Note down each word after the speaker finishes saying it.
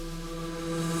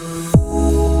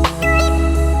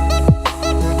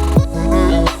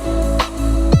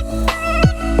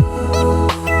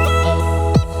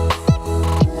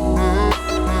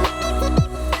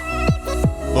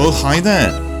hi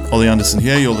there. Ollie Anderson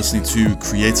here. You're listening to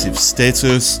Creative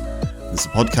Status. It's a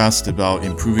podcast about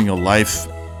improving your life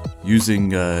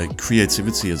using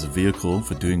creativity as a vehicle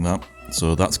for doing that.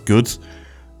 So that's good.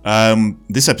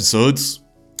 This episode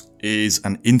is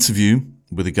an interview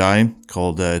with a guy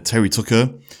called Terry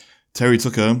Tucker. Terry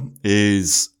Tucker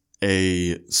is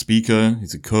a speaker,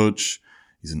 he's a coach,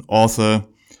 he's an author,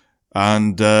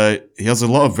 and he has a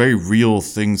lot of very real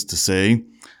things to say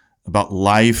about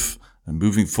life and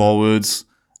moving forwards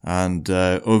and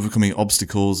overcoming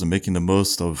obstacles and making the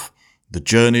most of the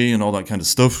journey and all that kind of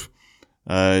stuff.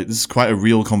 This is quite a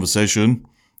real conversation.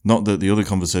 Not that the other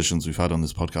conversations we've had on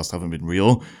this podcast haven't been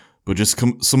real, but just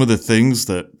some of the things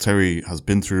that Terry has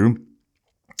been through,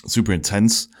 super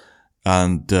intense,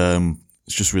 and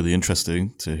it's just really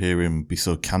interesting to hear him be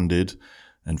so candid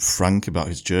and frank about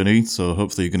his journey. So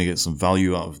hopefully you're going to get some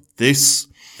value out of this.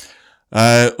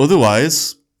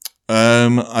 Otherwise,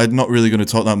 I'm not really going to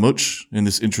talk that much in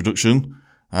this introduction.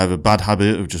 I have a bad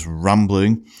habit of just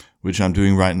rambling, which I'm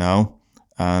doing right now,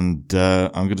 and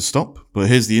I'm going to stop. But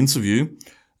here's the interview,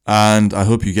 and I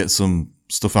hope you get some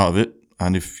stuff out of it.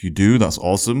 And if you do, that's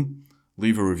awesome.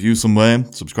 Leave a review somewhere,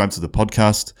 subscribe to the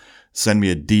podcast, send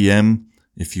me a DM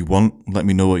if you want. Let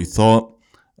me know what you thought.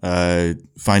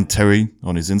 Find Terry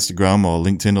on his Instagram or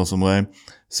LinkedIn or somewhere.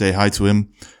 Say hi to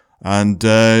him and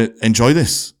enjoy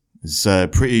this. It's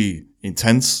pretty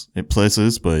intense in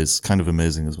places, but it's kind of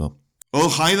amazing as well. Oh,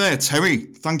 hi there, Terry.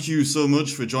 Thank you so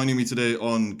much for joining me today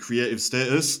on Creative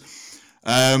Status.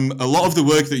 A lot of the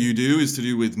work that you do is to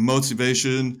do with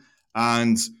motivation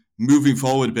and moving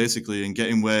forward, basically, and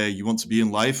getting where you want to be in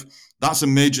life. That's a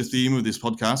major theme of this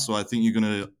podcast, so I think you're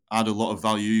going to add a lot of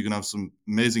value. You're going to have some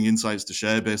amazing insights to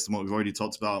share based on what we've already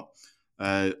talked about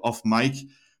off mic.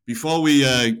 Before we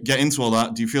get into all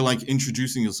that, do you feel like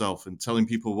introducing yourself and telling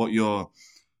people what you're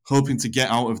hoping to get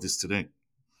out of this today?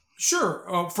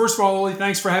 Sure. First of all, Oli,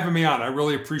 thanks for having me on. I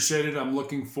really appreciate it. I'm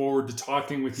looking forward to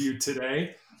talking with you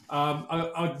today.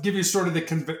 I'll give you sort of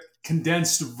the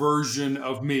condensed version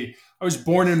of me. I was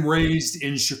born and raised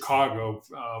in Chicago,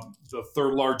 the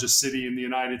third largest city in the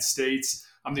United States.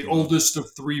 I'm the oldest of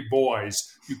three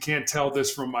boys. You can't tell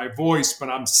this from my voice, but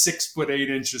I'm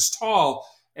 6'8" tall.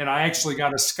 And I actually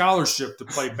got a scholarship to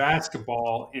play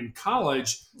basketball in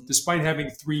college, despite having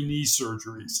 3 knee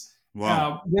surgeries.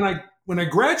 Wow. When I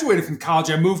graduated from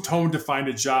college, I moved home to find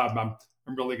a job.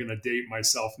 I'm really going to date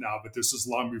myself now, but this was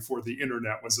long before the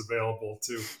internet was available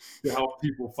to help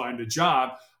people find a job.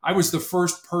 I was the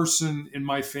first person in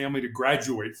my family to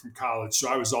graduate from college, so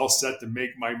I was all set to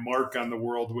make my mark on the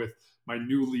world with my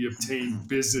newly obtained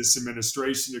business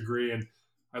administration degree. And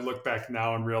I look back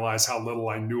now and realize how little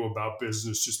I knew about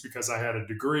business just because I had a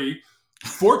degree.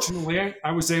 Fortunately,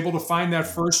 I was able to find that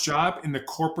first job in the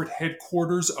corporate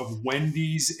headquarters of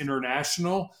Wendy's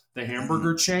International, the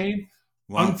hamburger chain.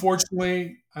 Wow.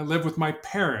 Unfortunately, I lived with my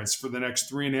parents for the next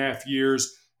 3.5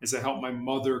 years as I helped my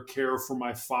mother care for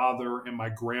my father and my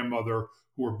grandmother,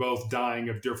 who were both dying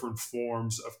of different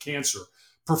forms of cancer.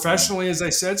 Professionally, as I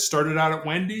said, started out at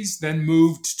Wendy's, then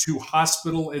moved to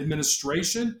hospital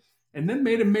administration, and then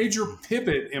made a major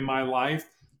pivot in my life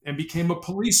and became a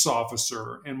police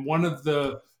officer. And one of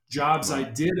the jobs I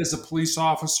did as a police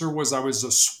officer was I was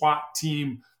a SWAT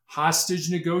team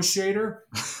hostage negotiator.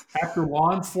 After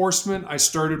law enforcement, I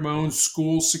started my own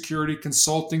school security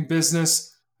consulting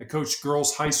business. I coached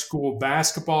girls' high school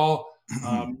basketball,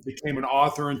 became an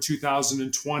author in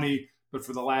 2020, but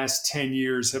for the last 10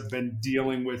 years have been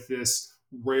dealing with this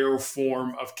rare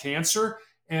form of cancer.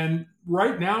 And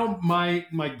right now, my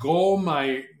goal,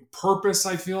 my purpose,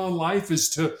 I feel in life is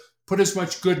to put as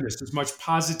much goodness, as much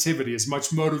positivity, as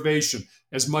much motivation,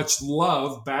 as much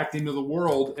love back into the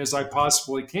world as I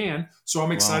possibly can. So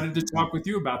I'm excited to talk with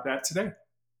you about that today.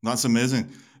 That's amazing.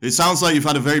 It sounds like you've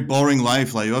had a very boring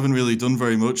life. Like you haven't really done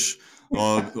very much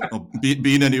or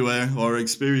been anywhere or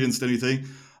experienced anything.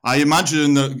 I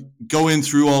imagine that going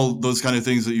through all those kind of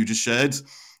things that you just shared,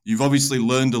 you've obviously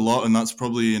learned a lot, and that's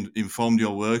probably informed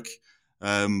your work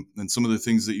and some of the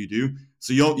things that you do.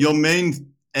 So your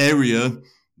main area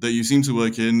that you seem to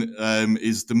work in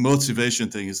is the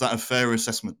motivation thing. Is that a fair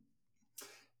assessment?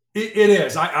 It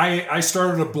is. I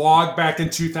started a blog back in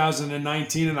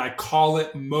 2019, and I call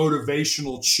it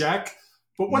Motivational Check.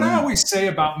 But what I always say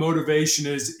about motivation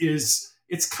is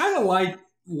it's kind of like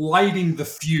lighting the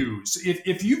fuse.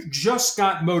 If you've just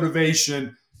got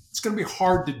motivation, it's going to be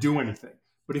hard to do anything.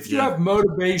 But if you have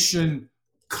motivation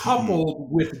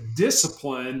coupled with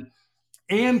discipline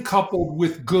and coupled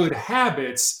with good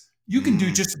habits, you can do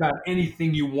just about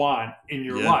anything you want in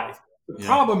your life. The Yeah.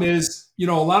 problem is, a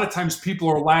lot of times people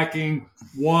are lacking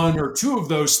one or two of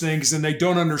those things and they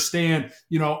don't understand,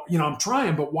 I'm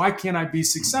trying, but why can't I be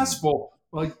successful?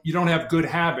 Well, you don't have good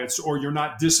habits, or you're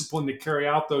not disciplined to carry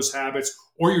out those habits,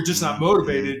 or you're just not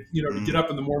motivated, to get up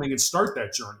in the morning and start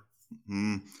that journey.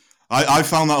 Mm. I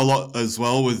found that a lot as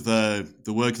well with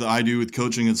the work that I do with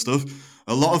coaching and stuff.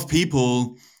 A lot of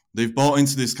people, they've bought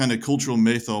into this kind of cultural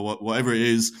myth or whatever it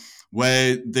is,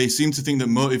 where they seem to think that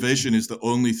motivation is the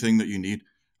only thing that you need.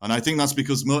 And I think that's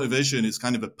because motivation is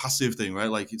kind of a passive thing,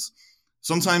 right? Like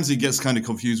sometimes it gets kind of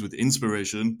confused with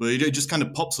inspiration, but it just kind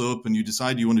of pops up and you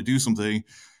decide you want to do something.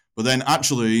 But then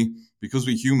actually, because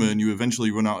we're human, you eventually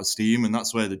run out of steam, and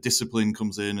that's where the discipline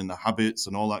comes in and the habits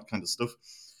and all that kind of stuff.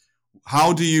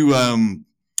 How do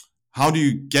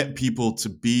you get people to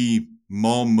be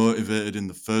more motivated in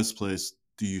the first place,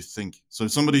 do you think? So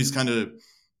if somebody's kind of,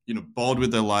 bored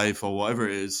with their life or whatever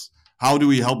it is, how do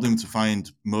we help them to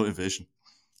find motivation?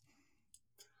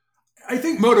 I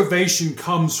think motivation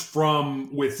comes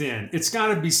from within. It's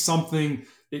got to be something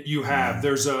that you have.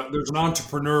 There's an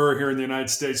entrepreneur here in the United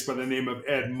States by the name of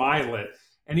Ed Mylett,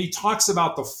 and he talks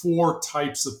about the 4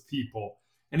 types of people.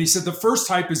 And he said the first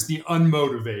type is the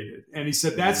unmotivated. And he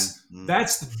said that's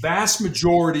the vast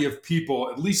majority of people,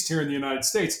 at least here in the United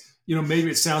States. Maybe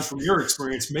it sounds from your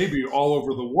experience, maybe all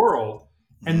over the world.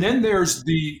 And then there's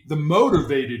the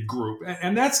motivated group.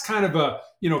 And that's kind of a,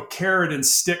 carrot and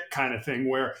stick kind of thing,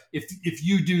 where if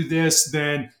you do this,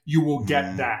 then you will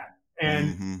get that.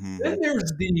 And then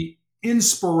there's the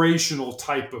inspirational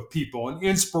type of people. And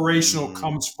inspirational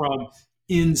comes from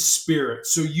in spirit.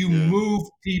 So you move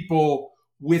people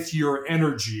with your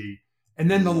energy. And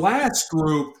then the last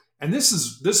group, and this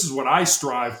is what I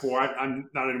strive for. I'm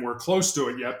not anywhere close to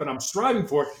it yet, but I'm striving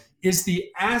for it, is the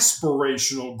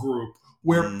aspirational group,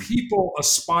 where people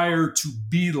aspire to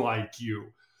be like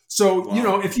you. So,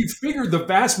 if you figure the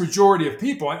vast majority of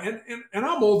people, and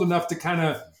I'm old enough to kind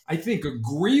of, I think,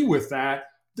 agree with that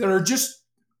are just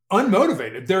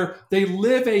unmotivated. They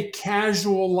live a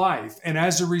casual life. And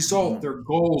as a result, their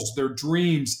goals, their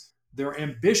dreams, their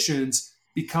ambitions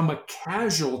become a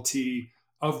casualty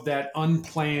of that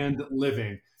unplanned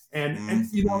living. And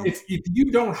if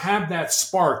you don't have that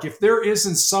spark, if there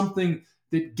isn't something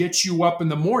that gets you up in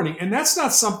the morning, and that's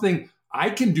not something I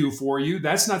can do for you,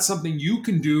 that's not something you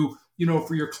can do,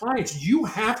 for your clients. You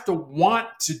have to want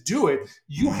to do it.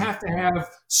 You have to have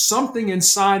something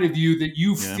inside of you that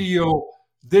you feel,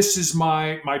 this is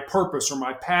my purpose or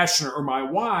my passion or my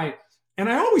why. And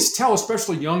I always tell,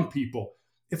 especially young people,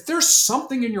 if there's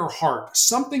something in your heart,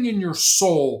 something in your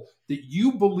soul that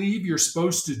you believe you're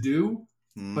supposed to do,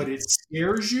 but it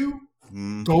scares you,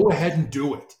 go ahead and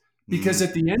do it. Because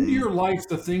at the end of your life,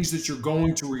 the things that you're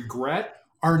going to regret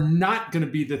are not going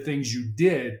to be the things you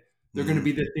did. They're going to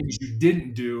be the things you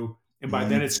didn't do. And by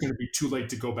then it's going to be too late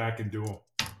to go back and do them.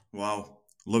 Wow.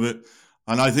 Love it.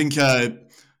 And I think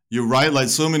you're right. Like,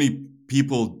 so many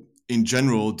people in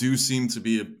general do seem to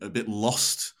be a bit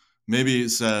lost. Maybe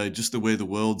it's just the way the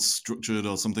world's structured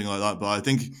or something like that. But I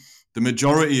think the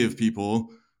majority of people,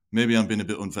 maybe I'm being a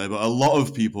bit unfair, but a lot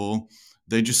of people,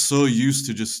 they're just so used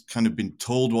to just kind of being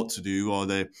told what to do, or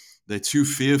they're too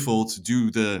fearful to do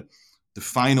the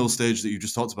final stage that you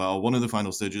just talked about, or one of the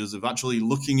final stages of actually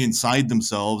looking inside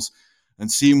themselves and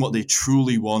seeing what they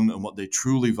truly want and what they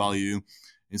truly value,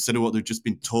 instead of what they've just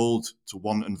been told to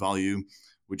want and value,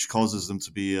 which causes them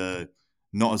to be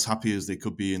not as happy as they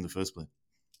could be in the first place.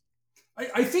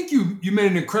 I think you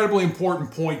made an incredibly important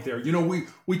point there.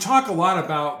 We talk a lot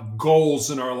about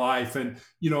goals in our life, and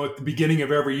at the beginning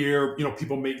of every year,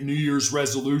 people make New Year's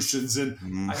resolutions,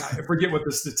 and I forget what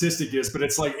the statistic is, but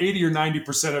it's like 80 or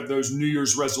 90% of those New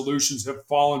Year's resolutions have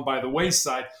fallen by the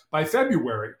wayside by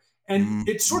February. And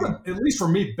it sort of, at least for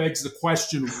me, begs the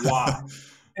question, why?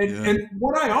 And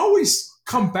what I always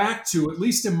come back to, at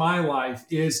least in my life,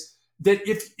 is that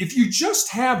if you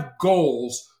just have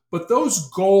goals, but those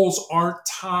goals aren't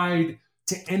tied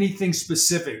to anything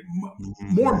specific.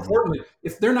 More importantly,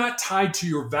 if they're not tied to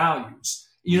your values,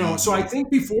 so I think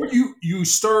before you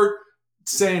start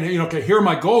saying, hey, okay, here are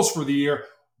my goals for the year,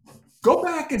 go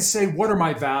back and say, what are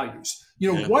my values?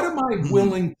 What am I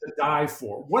willing to die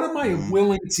for? What am I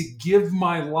willing to give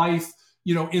my life,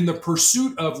 in the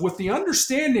pursuit of, with the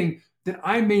understanding that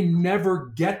I may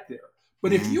never get there.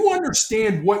 But if you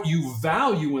understand what you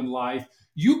value in life,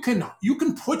 you can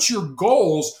put your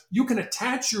goals, you can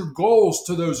attach your goals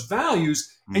to those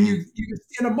values, and you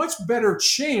stand a much better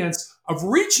chance of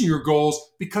reaching your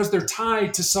goals because they're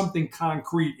tied to something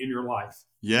concrete in your life.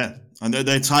 Yeah, and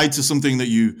they're tied to something that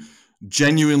you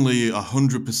genuinely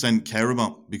 100% care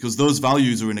about, because those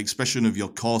values are an expression of your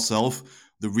core self.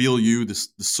 the real you, the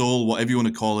soul, whatever you want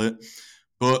to call it.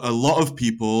 But a lot of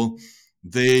people,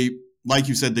 they, like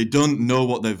you said, they don't know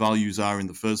what their values are in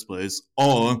the first place,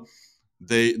 or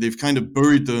they've kind of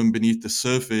buried them beneath the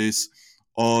surface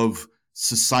of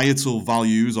societal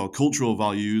values or cultural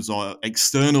values or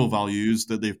external values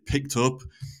that they've picked up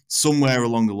somewhere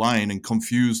along the line and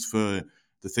confused for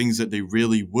the things that they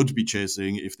really would be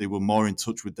chasing if they were more in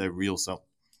touch with their real self.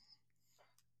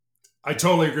 I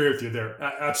totally agree with you there.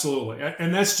 Absolutely.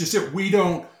 And that's just it. We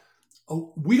don't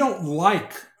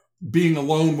like being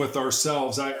alone with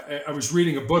ourselves. I was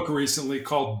reading a book recently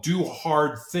called Do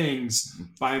Hard Things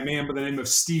by a man by the name of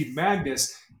Steve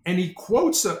Magnus. And he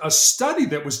quotes a study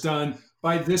that was done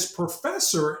by this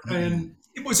professor. And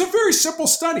it was a very simple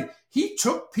study. He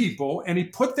took people and he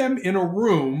put them in a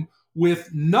room with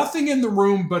nothing in the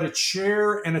room but a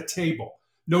chair and a table.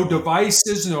 No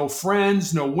devices, no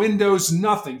friends, no windows,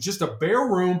 nothing. Just a bare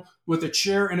room with a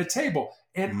chair and a table.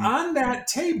 And on that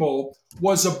table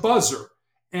was a buzzer.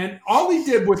 And all he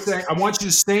did was say, I want you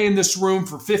to stay in this room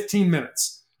for 15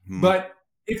 minutes. But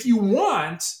if you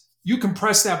want, you can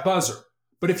press that buzzer.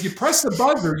 But if you press the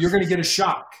buzzer, you're going to get a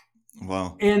shock.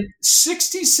 Wow. And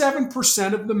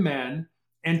 67% of the men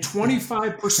and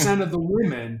 25% of the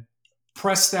women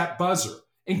pressed that buzzer,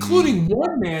 including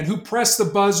one man who pressed the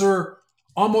buzzer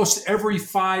almost every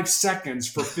 5 seconds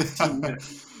for 15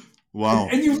 minutes. Wow.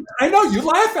 And I know you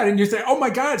laugh at it and you think, oh my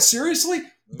God, seriously?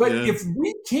 But if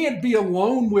we can't be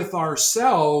alone with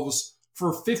ourselves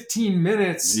for 15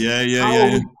 minutes, how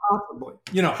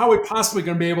are we possibly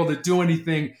going to be able to do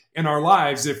anything in our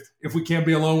lives if we can't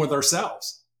be alone with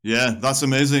ourselves? Yeah, that's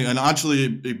amazing. And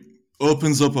actually, it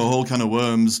opens up a whole can of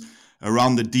worms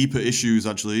around the deeper issues,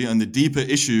 actually. And the deeper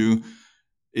issue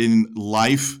in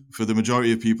life for the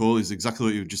majority of people is exactly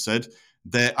what you just said.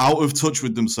 They're out of touch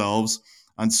with themselves.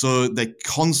 And so they're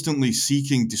constantly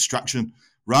seeking distraction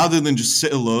rather than just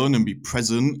sit alone and be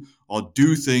present or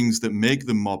do things that make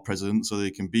them more present so they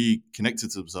can be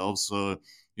connected to themselves. So,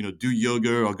 do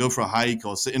yoga or go for a hike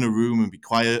or sit in a room and be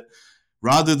quiet.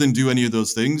 Rather than do any of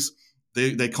those things,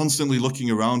 they're constantly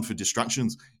looking around for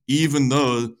distractions, even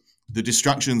though the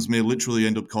distractions may literally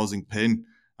end up causing pain.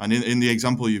 And in the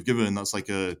example you've given, that's like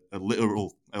a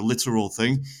literal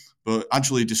thing. But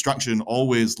actually, distraction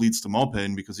always leads to more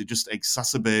pain because it just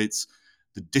exacerbates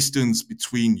the distance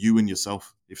between you and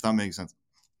yourself, if that makes sense.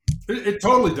 It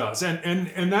totally does.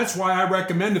 And that's why I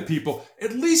recommend to people,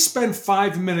 at least spend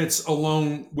 5 minutes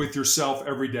alone with yourself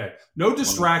every day. No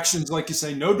distractions, like you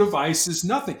say, no devices,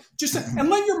 nothing. Just and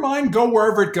let your mind go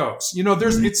wherever it goes.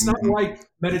 It's not like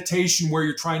meditation where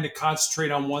you're trying to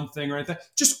concentrate on one thing or anything.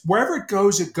 Just wherever it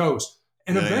goes, it goes.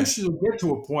 And eventually you'll get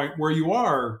to a point where you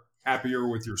are happier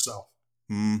with yourself.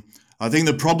 I think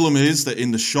the problem is that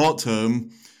in the short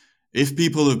term, if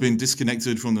people have been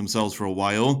disconnected from themselves for a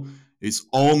while, it's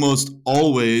almost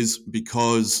always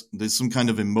because there's some kind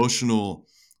of emotional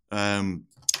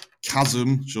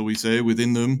chasm, shall we say,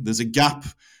 within them. There's a gap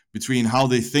between how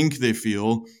they think they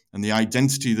feel and the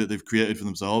identity that they've created for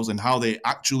themselves and how they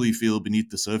actually feel beneath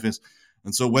the surface.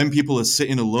 And so when people are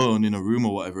sitting alone in a room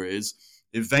or whatever it is,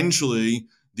 eventually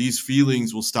these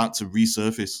feelings will start to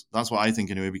resurface. That's what I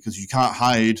think anyway, because you can't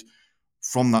hide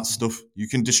from that stuff. You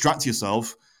can distract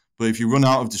yourself, but if you run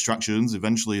out of distractions,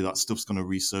 eventually that stuff's going to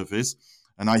resurface.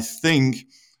 And I think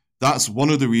that's one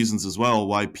of the reasons as well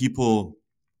why people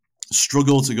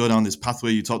struggle to go down this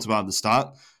pathway you talked about at the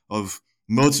start of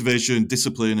motivation,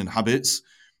 discipline, and habits.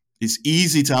 It's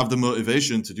easy to have the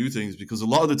motivation to do things because a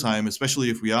lot of the time, especially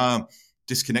if we are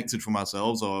disconnected from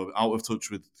ourselves or out of touch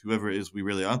with whoever it is we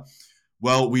really are,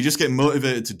 well, we just get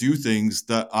motivated to do things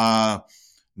that are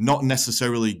not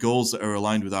necessarily goals that are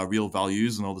aligned with our real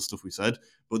values and all the stuff we said,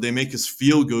 but they make us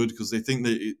feel good because they think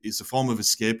that it's a form of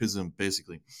escapism,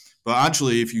 basically. But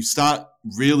actually, if you start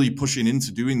really pushing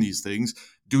into doing these things,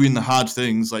 doing the hard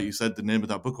things, like you said, the name of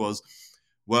that book was,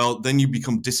 well, then you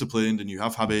become disciplined and you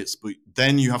have habits, but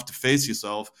then you have to face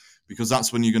yourself because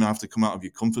that's when you're going to have to come out of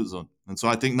your comfort zone. And so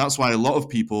I think that's why a lot of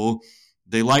people,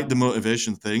 they like the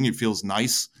motivation thing. It feels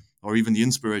nice, or even the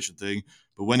inspiration thing.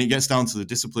 But when it gets down to the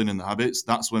discipline and the habits,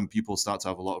 that's when people start to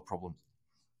have a lot of problems.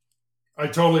 I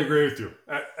totally agree with you.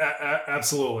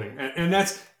 Absolutely. And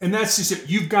that's just it.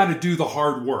 You've got to do the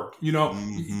hard work. You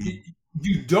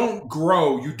don't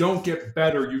grow, you don't get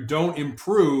better, you don't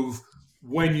improve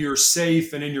when you're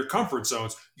safe and in your comfort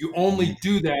zones. You only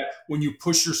do that when you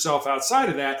push yourself outside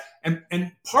of that.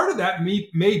 And part of that may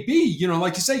be,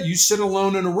 like you say, you sit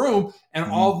alone in a room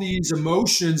and all these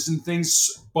emotions and things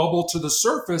bubble to the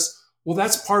surface. Well,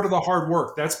 that's part of the hard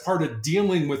work. That's part of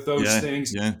dealing with those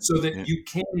things so that you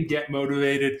can get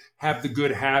motivated, have the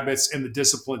good habits and the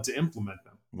discipline to implement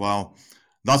them. Wow.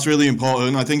 That's really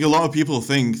important. I think a lot of people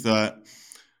think that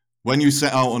when you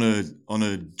set out on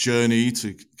a journey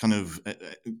to kind of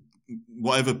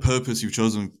whatever purpose you've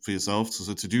chosen for yourself,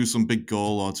 so to do some big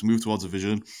goal or to move towards a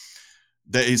vision,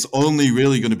 there is only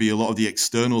really going to be a lot of the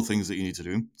external things that you need to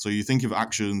do. So you think of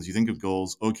actions, you think of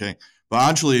goals, okay. But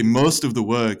actually, most of the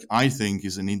work, I think,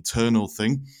 is an internal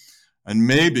thing. And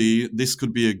maybe this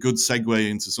could be a good segue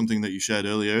into something that you shared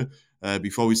earlier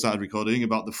before we started recording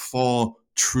about the 4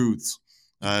 truths.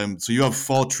 So you have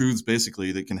 4 truths,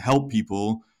 basically, that can help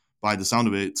people, by the sound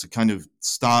of it, to kind of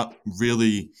start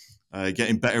really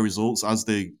getting better results as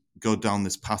they go down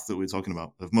this path that we're talking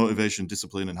about of motivation,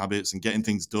 discipline, and habits, and getting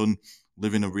things done,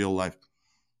 living a real life.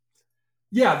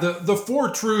 Yeah, the 4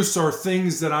 truths are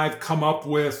things that I've come up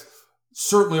with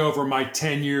certainly over my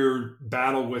 10-year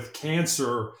battle with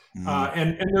cancer.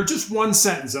 And they're just one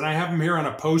sentence, and I have them here on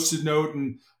a Post-it note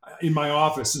and in my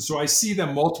office. And so I see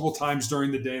them multiple times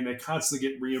during the day, and they constantly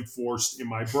get reinforced in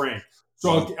my brain.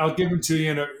 So I'll give them to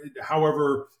you. And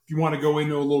however, if you want to go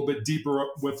into a little bit deeper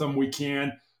with them, we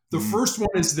can. The first one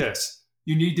is this: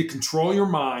 you need to control your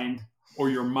mind, or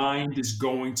your mind is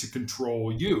going to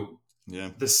control you. Yeah.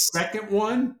 The second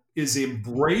one is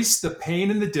embrace the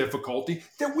pain and the difficulty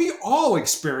that we all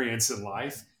experience in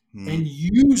life and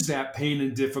use that pain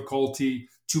and difficulty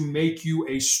to make you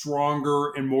a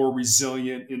stronger and more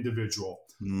resilient individual.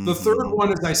 The third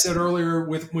one, as I said earlier,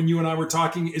 with when you and I were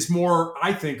talking, is more,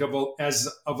 I think, of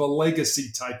a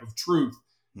legacy type of truth.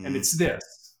 And it's this: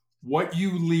 what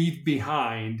you leave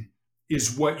behind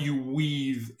is what you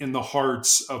weave in the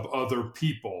hearts of other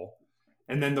people.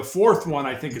 And then the fourth one,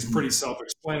 I think, is pretty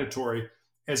self-explanatory.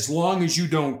 As long as you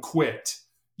don't quit,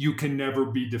 you can never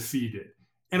be defeated.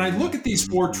 And I look at these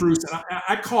 4 truths, and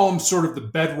I call them sort of the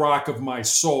bedrock of my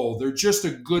soul. They're just a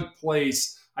good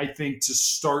place, I think, to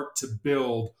start to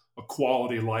build a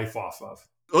quality life off of.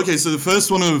 Okay, so the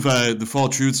first one of the 4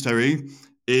 truths, Terry,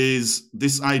 is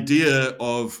this idea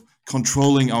of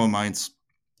controlling our minds.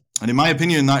 And in my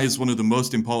opinion, that is one of the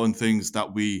most important things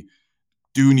that we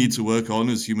do need to work on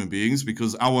as human beings,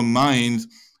 because our mind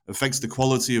affects the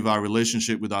quality of our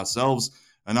relationship with ourselves,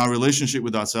 and our relationship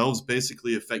with ourselves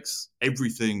basically affects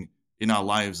everything in our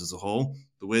lives as a whole,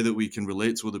 the way that we can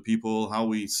relate to other people, how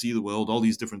we see the world, all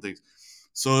these different things.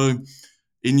 So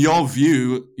in your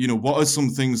view, what are some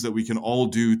things that we can all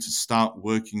do to start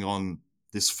working on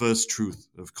this first truth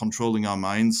of controlling our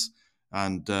minds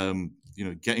and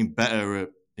getting better at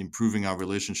improving our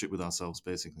relationship with ourselves,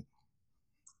 basically?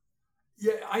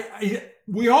 Yeah,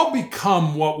 we all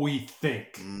become what we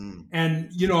think. And,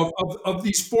 of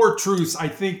these 4 truths, I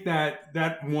think that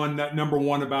number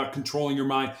one about controlling your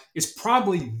mind is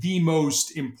probably the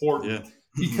most important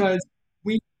because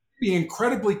we need to be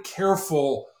incredibly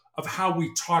careful of how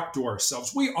we talk to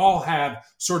ourselves. We all have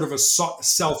sort of a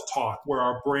self-talk where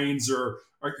our brains are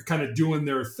kind of doing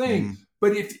their thing.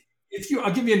 But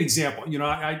I'll give you an example.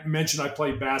 I mentioned I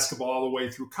played basketball all the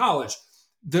way through college.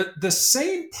 The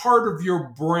same part of your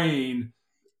brain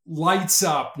lights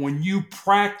up when you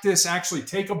actually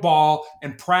take a ball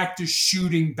and practice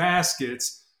shooting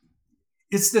baskets.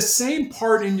 It's the same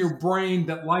part in your brain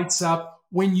that lights up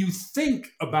when you think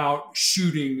about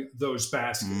shooting those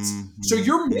baskets. So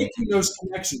you're making those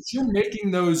connections. You're making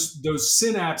those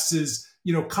synapses,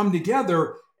 come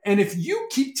together. And if you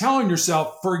keep telling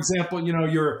yourself, for example,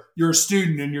 you're a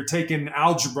student and you're taking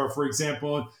algebra, for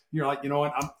example, and you're like,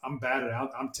 what, I'm bad at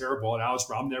I'm terrible at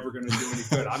algebra. I'm never going to do any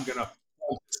good. I'm going to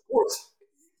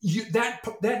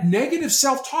that negative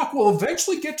self-talk will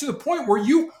eventually get to the point where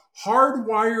you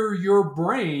hardwire your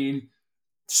brain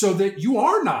so that you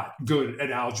are not good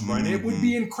at algebra. And it would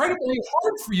be incredibly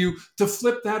hard for you to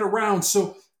flip that around.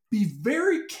 So be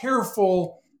very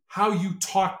careful how you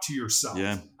talk to yourself.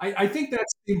 Yeah. I think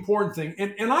that's the important thing.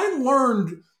 And I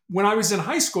learned when I was in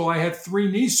high school, I had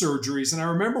 3 knee surgeries. And I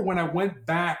remember when I went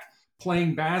back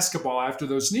playing basketball after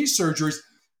those knee surgeries,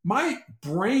 my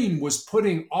brain was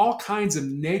putting all kinds of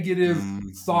negative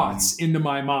thoughts into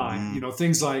my mind.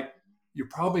 Things like, you're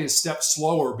probably a step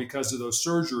slower because of those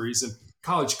surgeries, and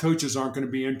college coaches aren't going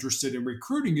to be interested in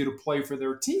recruiting you to play for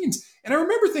their teams. And I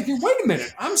remember thinking, wait a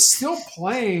minute, I'm still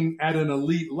playing at an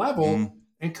elite level.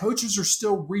 And coaches are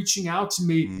still reaching out to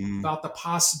me about the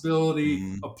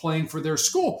possibility of playing for their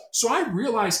school. So I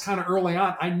realized kind of early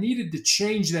on, I needed to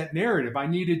change that narrative. I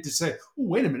needed to say, oh,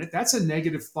 wait a minute, that's a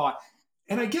negative thought.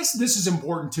 And I guess this is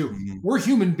important too. We're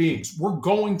human beings. We're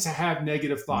going to have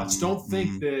negative thoughts. Don't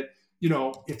think that,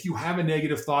 if you have a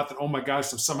negative thought that, oh my gosh,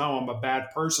 so somehow I'm a bad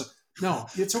person. No,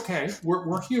 it's okay.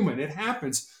 We're human. It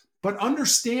happens. But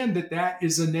understand that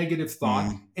is a negative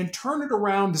thought and turn it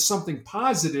around to something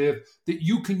positive that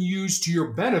you can use to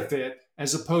your benefit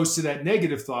as opposed to that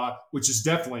negative thought, which is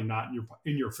definitely not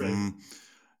in your favor.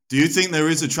 Do you think there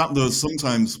is a trap though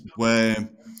sometimes where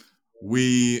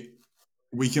we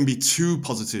can be too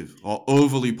positive or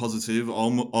overly positive or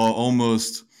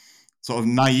almost sort of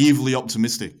naively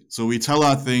optimistic? So we tell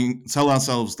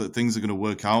ourselves that things are going to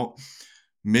work out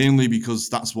mainly because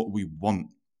that's what we want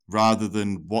rather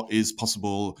than what is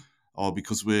possible, or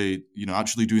because we're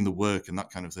actually doing the work and that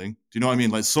kind of thing. Do you know what I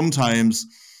mean? Like sometimes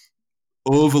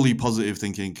overly positive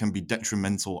thinking can be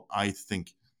detrimental, I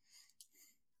think.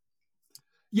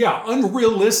 Yeah,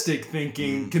 unrealistic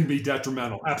thinking can be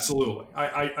detrimental. Absolutely.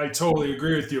 I totally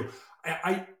agree with you.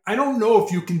 I don't know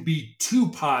if you can be too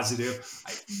positive.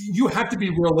 You have to be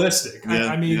realistic.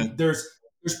 I mean, there's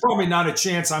probably not a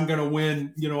chance I'm going to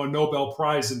win, a Nobel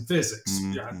Prize in physics.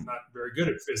 Yeah, I'm not very good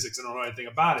at physics. I don't know anything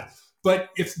about it. But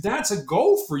if that's a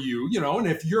goal for you, and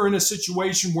if you're in a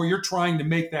situation where you're trying to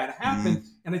make that happen,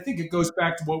 and I think it goes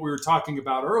back to what we were talking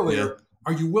about earlier,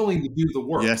 are you willing to do the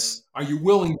work? Yes. Are you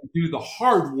willing to do the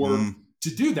hard work to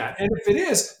do that? And if it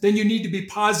is, then you need to be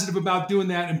positive about doing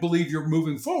that and believe you're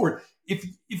moving forward. If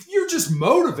you're just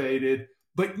motivated,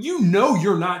 but you're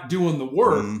not doing the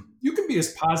work, you can be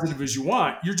as positive as you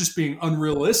want. You're just being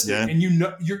unrealistic, and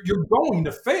you're going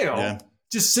to fail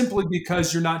just simply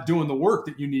because you're not doing the work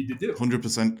that you need to do.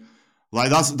 100%.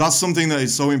 Like that's something that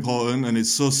is so important and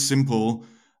it's so simple.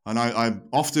 And I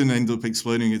often end up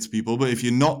explaining it to people, but if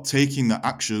you're not taking the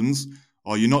actions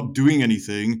or you're not doing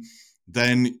anything,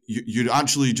 then you're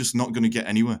actually just not going to get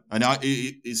anywhere. And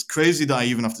it's crazy that I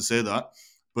even have to say that,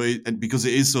 but because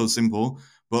it is so simple.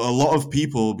 But a lot of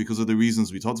people, because of the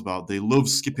reasons we talked about, they love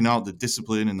skipping out the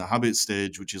discipline and the habit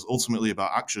stage, which is ultimately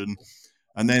about action.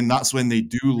 And then that's when they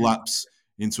do lapse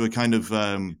into a kind of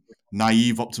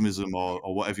naive optimism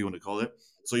or whatever you want to call it.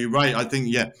 So you're right. I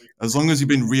think, as long as you've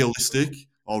been realistic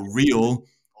or real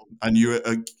and you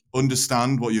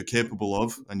understand what you're capable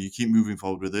of and you keep moving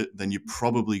forward with it, then you're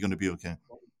probably going to be okay.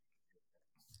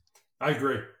 I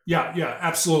agree. Yeah,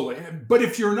 absolutely. But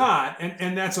if you're not,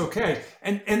 and that's okay.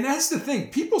 And that's the thing.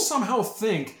 People somehow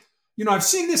think, I've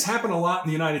seen this happen a lot in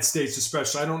the United States,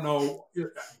 especially. I don't know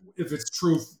if it's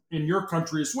true in your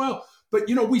country as well. But,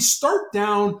 we start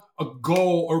down a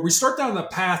goal, or we start down the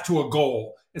path to a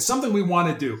goal. It's something we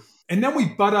want to do. And then we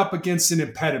butt up against an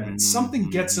impediment. Something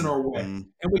gets in our way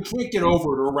and we can't get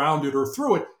over it or around it or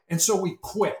through it. And so we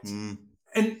quit.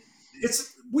 And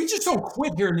we just don't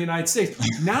quit here in the United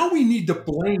States. Now we need to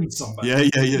blame somebody.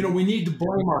 Yeah. We need to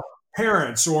blame our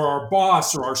parents or our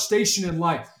boss or our station in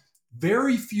life.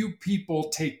 Very few people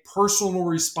take personal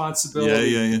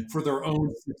responsibility for their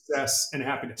own success and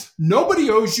happiness. Nobody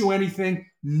owes you anything.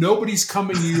 Nobody's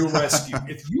coming to your rescue.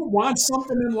 If you want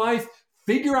something in life,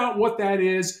 figure out what that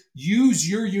is, use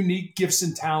your unique gifts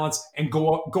and talents, and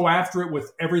go after it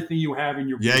with everything you have in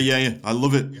your brain. Yeah. I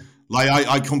love it. Like,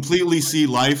 I completely see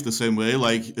life the same way.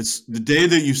 Like, it's the day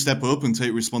that you step up and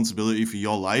take responsibility for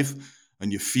your life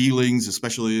and your feelings,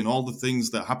 especially, and all the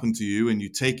things that happen to you, and you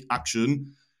take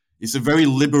action, it's a very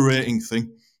liberating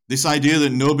thing. This idea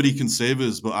that nobody can save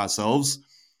us but ourselves,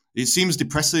 it seems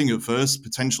depressing at first,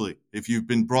 potentially, if you've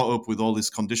been brought up with all this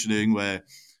conditioning where,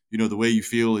 the way you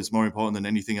feel is more important than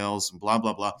anything else and blah,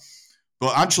 blah, blah.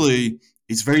 But actually,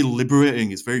 it's very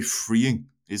liberating. It's very freeing.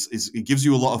 It gives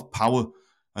you a lot of power.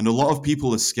 And a lot of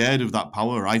people are scared of that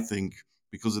power, I think,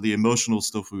 because of the emotional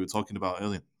stuff we were talking about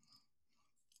earlier.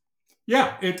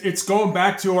 Yeah, it's going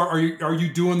back to are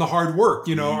you doing the hard work?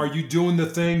 Are you doing the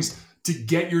things to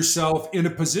get yourself in a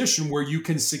position where you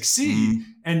can succeed?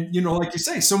 And, like you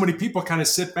say, so many people kind of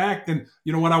sit back and,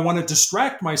 when I want to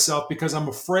distract myself because I'm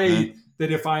afraid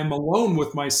that if I'm alone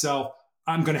with myself,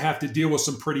 I'm going to have to deal with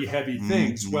some pretty heavy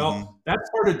things. Well, that's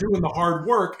part of doing the hard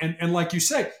work. And like you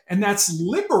say, and that's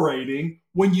liberating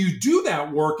when you do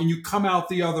that work and you come out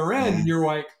the other end and you're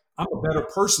like, I'm a better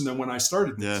person than when I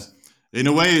started this. Yeah. In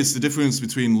a way, it's the difference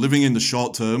between living in the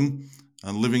short term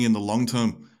and living in the long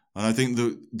term. And I think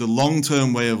the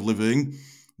long-term way of living,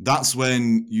 that's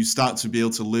when you start to be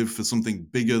able to live for something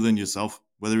bigger than yourself,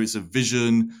 whether it's a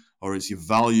vision or it's your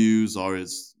values or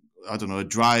it's, I don't know, a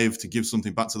drive to give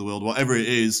something back to the world, whatever it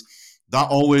is, that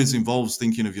always involves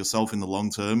thinking of yourself in the long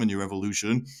term and your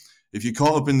evolution. If you're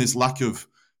caught up in this lack of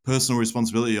personal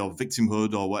responsibility or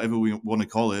victimhood or whatever we want to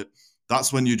call it,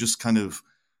 that's when you just kind of,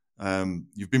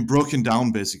 you've been broken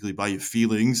down basically by your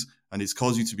feelings, and it's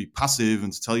caused you to be passive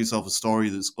and to tell yourself a story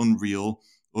that's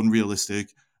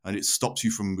unrealistic, and it stops you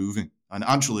from moving. And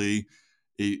actually,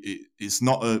 it's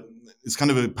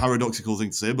kind of a paradoxical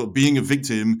thing to say, but being a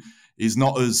victim is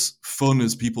not as fun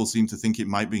as people seem to think it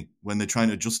might be when they're trying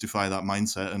to justify that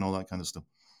mindset and all that kind of stuff.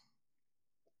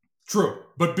 True,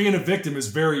 but being a victim is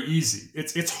very easy.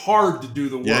 It's hard to do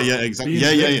the Yeah, work. yeah, exactly. Being Yeah,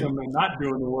 a yeah, yeah. victim and not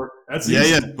doing the work, that's Yeah,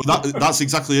 yeah, easy. but that's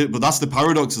exactly it. But that's the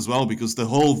paradox as well, because the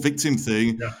whole victim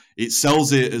thing, Yeah. it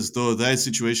sells it as though their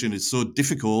situation is so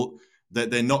difficult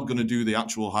that they're not going to do the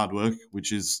actual hard work,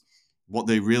 which is what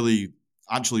they really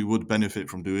actually would benefit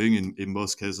from doing in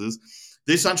most cases.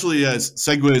 This actually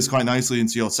segues quite nicely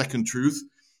into your second truth,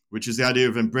 which is the idea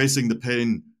of embracing the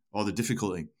pain or the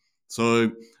difficulty.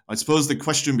 So I suppose the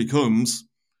question becomes,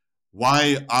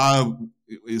 why are,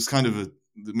 it's kind of a,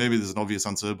 maybe there's an obvious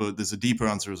answer, but there's a deeper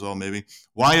answer as well. Maybe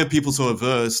why are people so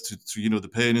averse to the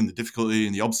pain and the difficulty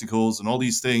and the obstacles and all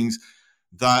these things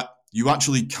that you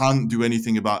actually can't do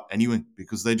anything about anyway,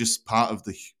 because they're just part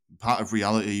of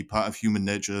reality, part of human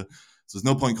nature. So there's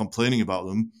no point complaining about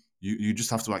them. You just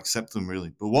have to accept them,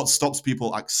 really. But what stops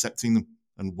people accepting them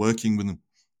and working with them?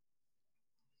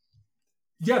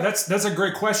 Yeah, that's a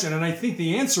great question, and I think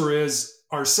the answer is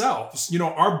ourselves.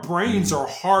 Our brains are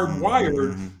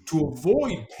hardwired Mm-hmm. to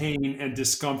avoid pain and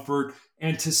discomfort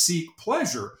and to seek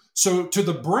pleasure. So to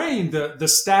the brain, the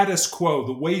status quo,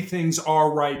 the way things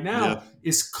are right Yeah. now,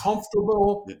 is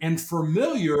comfortable Yeah. and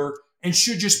familiar and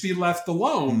should just be left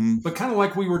alone. Mm-hmm. But kind of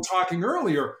like we were talking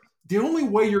earlier, the only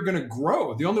way you're going to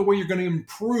grow, the only way you're going to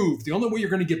improve, the only way you're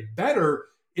going to get better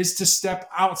is to step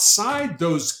outside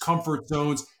those comfort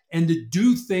zones and to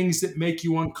do things that make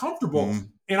you uncomfortable. Mm-hmm.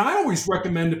 And I always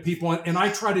recommend to people, and I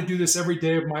try to do this every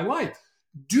day of my life,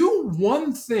 do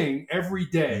one thing every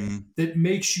day Mm-hmm. that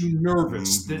makes you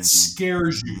nervous, that Mm-hmm.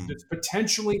 scares you, Mm-hmm. that's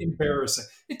potentially embarrassing.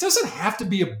 It doesn't have to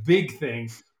be a big thing,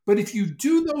 but if you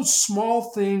do those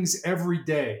small things every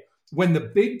day, when the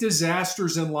big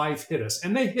disasters in life hit us,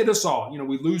 and they hit us all,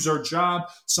 we lose our job,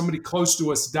 somebody close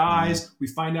to us Mm-hmm. dies, we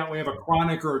find out we have a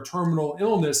chronic or a terminal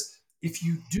illness. If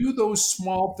you do those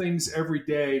small things every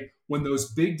day, when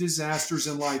those big disasters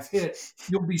in life hit,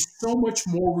 you'll be so much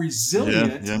more Yeah,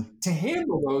 resilient yeah. to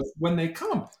handle those when they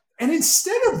come. And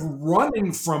instead of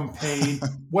running from pain,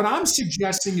 what I'm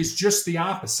suggesting is just the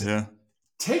opposite. Yeah,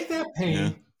 Take that yeah.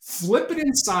 pain, flip it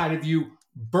inside of you,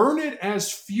 burn it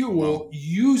as fuel, Wow.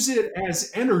 use it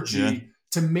as Yeah, energy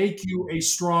to make you a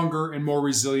stronger and more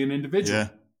resilient individual. yeah.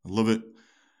 I love it.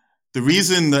 The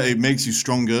reason that it makes you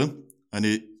stronger and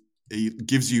it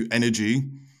gives you energy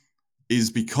is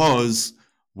because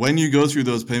when you go through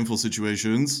those painful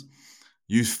situations,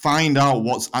 you find out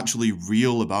what's actually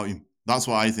real about you. That's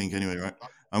what I think anyway, right?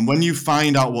 And when you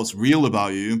find out what's real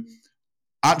about you,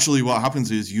 actually what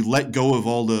happens is you let go of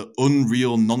all the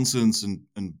unreal nonsense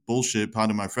and bullshit,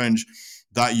 pardon my French,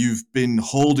 that you've been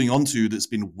holding onto that's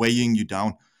been weighing you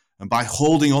down. And by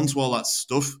holding onto all that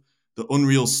stuff, the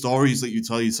unreal stories that you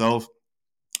tell yourself,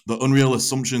 the unreal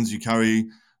assumptions you carry,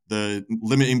 the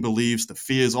limiting beliefs, the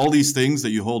fears, all these things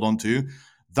that you hold on to,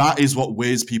 that is what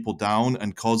weighs people down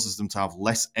and causes them to have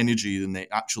less energy than they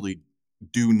actually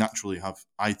do naturally have,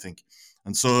 I think.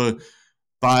 And so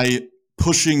by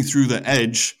pushing through the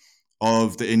edge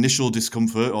of the initial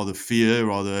discomfort or the fear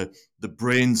or the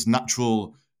brain's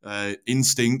natural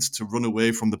instinct to run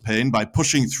away from the pain, by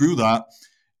pushing through that,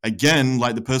 again,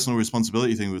 like the personal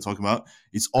responsibility thing we were talking about,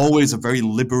 it's always a very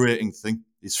liberating thing.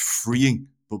 It's freeing,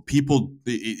 but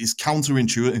it's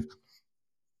counterintuitive.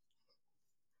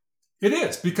 It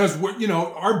is because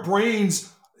our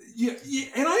brains,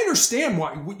 and I understand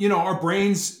why our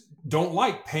brains don't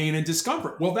like pain and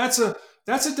discomfort. Well, that's a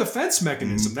defense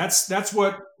mechanism. That's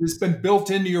what has been built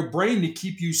into your brain to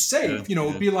keep you safe.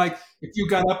 It'd be like if you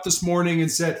got up this morning and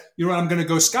said, you know what, I'm going to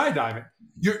go skydiving.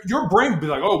 Your brain would be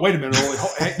like, oh, wait a minute,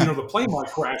 the plane might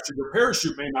crash, or your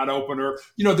parachute may not open, or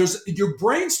your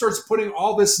brain starts putting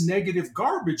all this negative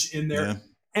garbage in there. Yeah.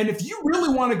 And if you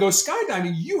really want to go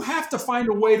skydiving, you have to find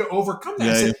a way to overcome that.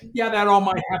 Yeah, And say, that all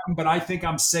might happen, but I think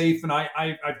I'm safe and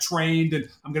I've trained and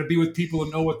I'm going to be with people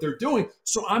who know what they're doing.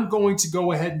 So I'm going to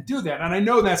go ahead and do that. And I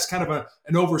know that's kind of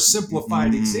an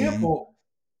oversimplified example,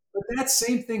 but that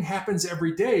same thing happens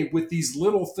every day with these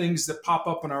little things that pop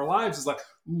up in our lives. It's like,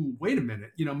 ooh, wait a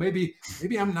minute, maybe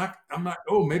I'm not,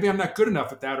 maybe I'm not good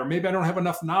enough at that, or maybe I don't have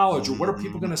enough knowledge, or what are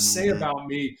people going to say about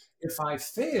me if I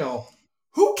fail?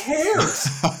 Who cares?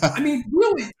 I mean,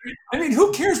 really,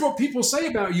 who cares what people say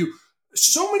about you?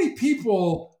 So many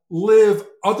people live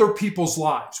other people's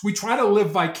lives. We try to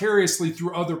live vicariously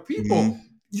through other people.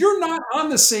 You're not on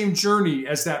the same journey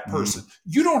as that person.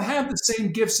 You don't have the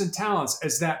same gifts and talents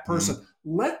as that person.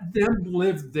 Let them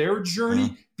live their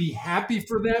journey, be happy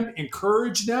for them,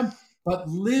 encourage them, but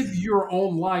live your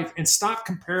own life and stop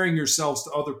comparing yourselves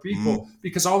to other people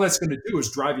because all that's going to do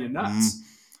is drive you nuts.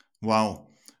 Wow.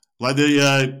 Like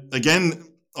again,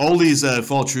 all these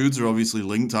four truths are obviously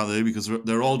linked, aren't they? Because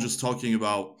they're all just talking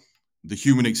about the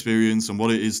human experience and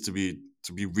what it is to be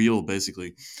real,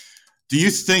 basically. Do you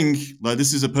think, like,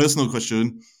 this is a personal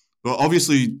question, but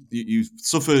obviously you've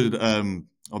suffered,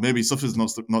 or maybe suffer is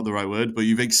not the right word, but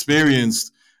you've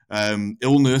experienced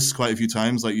illness quite a few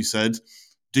times, like you said.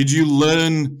 Did you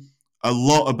learn a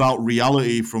lot about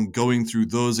reality from going through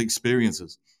those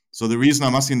experiences? So the reason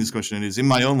I'm asking this question is, in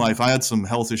my own life, I had some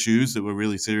health issues that were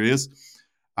really serious,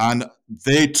 and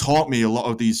they taught me a lot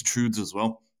of these truths as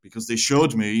well, because they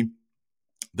showed me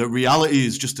that reality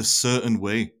is just a certain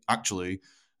way, actually,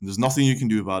 and there's nothing you can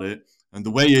do about it. And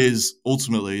the way is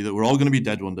ultimately that we're all going to be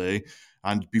dead one day.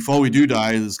 And before we do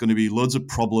die, there's going to be loads of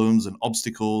problems and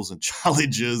obstacles and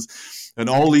challenges and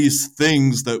all these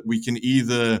things that we can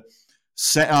either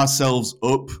set ourselves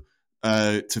up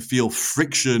to feel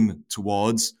friction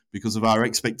towards because of our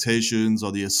expectations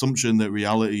or the assumption that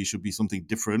reality should be something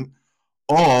different,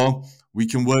 or we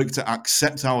can work to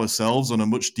accept ourselves on a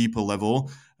much deeper level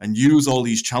and use all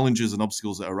these challenges and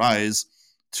obstacles that arise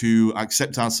to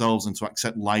accept ourselves and to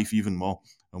accept life even more.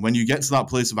 And when you get to that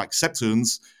place of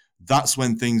acceptance, that's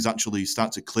when things actually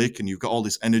start to click and you've got all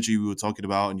this energy we were talking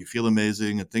about and you feel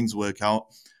amazing and things work out.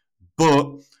 But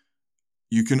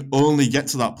you can only get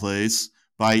to that place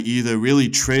by either really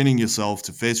training yourself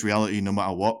to face reality no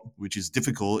matter what, which is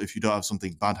difficult if you don't have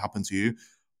something bad happen to you,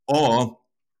 or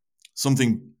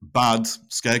something bad,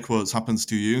 scare quotes, happens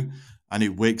to you and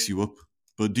it wakes you up.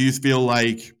 But do you feel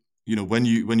like, when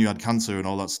you had cancer and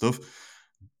all that stuff,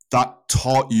 that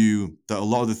taught you that a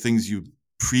lot of the things you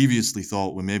previously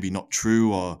thought were maybe not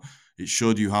true, or it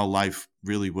showed you how life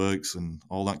really works and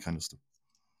all that kind of stuff?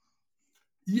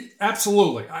 Yeah,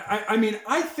 absolutely. I mean,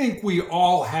 I think we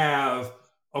all have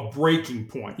a breaking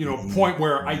point, a point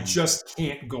where I just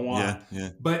can't go on. Yeah.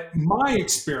 But my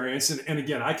experience, and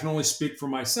again, I can only speak for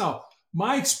myself,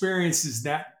 my experience is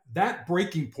that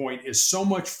breaking point is so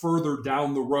much further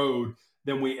down the road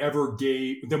than we ever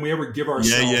give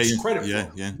ourselves credit for.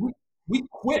 Yeah. We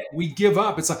quit, we give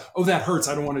up. It's like, oh, that hurts.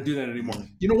 I don't want to do that anymore.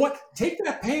 You know what? Take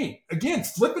that pain. Again,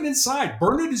 flip it inside,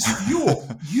 burn it as fuel.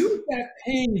 Use that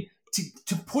pain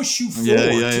to push you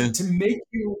forward, to make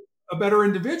you a better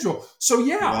individual. So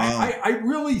Wow. I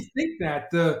really think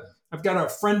that I've got a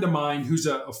friend of mine who's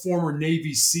a former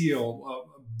Navy SEAL,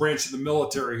 branch of the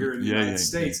military here in the United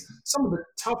States, some of the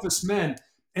toughest men.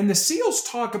 And the SEALs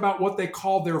talk about what they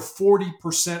call their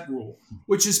 40% rule,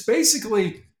 which is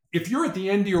basically, if you're at the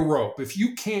end of your rope, if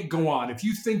you can't go on, if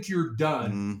you think you're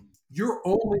done, you're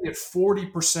only at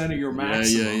 40% of your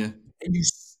maximum. And you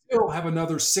still have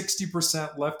another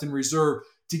 60% left in reserve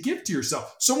to give to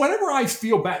yourself. So whenever I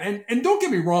feel bad, and don't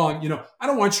get me wrong, I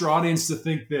don't want your audience to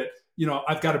think that,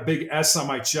 I've got a big S on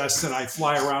my chest and I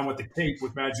fly around with a cape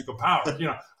with magical power.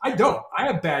 I don't. I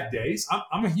have bad days.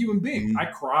 I'm a human being. I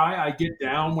cry. I get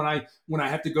down when I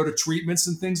have to go to treatments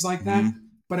and things like that.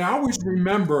 But I always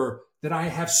remember that I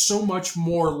have so much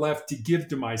more left to give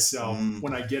to myself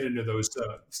when I get into those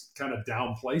kind of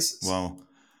down places. Wow.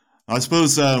 I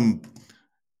suppose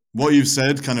what you've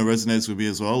said kind of resonates with me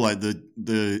as well, like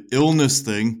the illness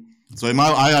thing. So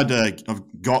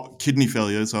I've got kidney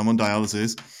failure, so I'm on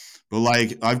dialysis. But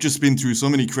like, I've just been through so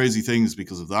many crazy things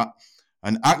because of that.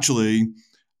 And actually,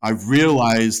 I've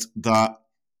realized that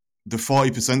the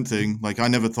 40% thing, like, I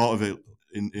never thought of it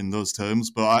in those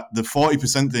terms, but the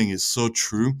 40% thing is so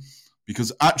true,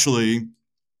 because actually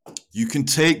you can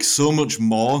take so much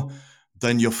more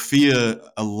than your fear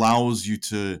allows you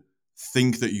to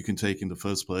think that you can take in the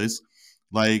first place.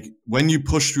 Like, when you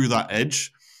push through that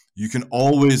edge, you can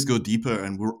always go deeper,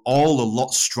 and we're all a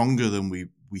lot stronger than we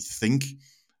think.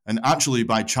 And actually,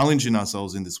 by challenging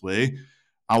ourselves in this way,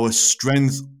 our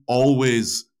strength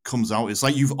always comes out. It's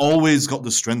like you've always got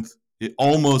the strength. It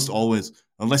almost always,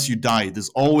 unless you die, there's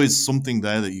always something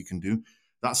there that you can do.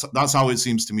 That's how it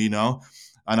seems to me now.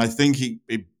 And I think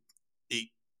it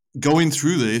going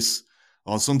through this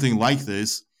or something like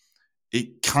this,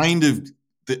 it kind of,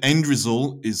 the end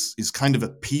result is kind of a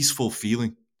peaceful feeling.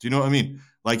 Do you know what I mean?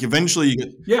 Like, eventually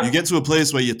you get to a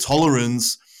place where your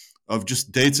tolerance of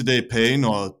just day-to-day pain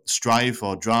or strife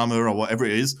or drama or whatever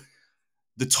it is,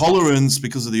 the tolerance,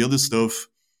 because of the other stuff,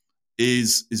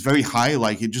 is very high.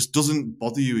 Like, it just doesn't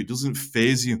bother you. It doesn't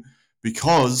faze you,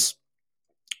 because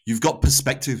you've got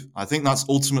perspective. I think that's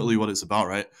ultimately what it's about,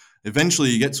 right? Eventually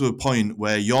you get to a point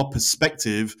where your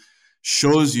perspective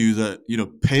shows you that,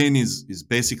 pain is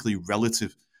basically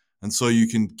relative. And so you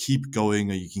can keep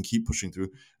going, or you can keep pushing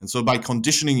through. And so by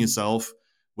conditioning yourself,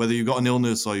 whether you've got an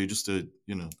illness or you're just a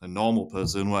normal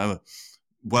person, whatever,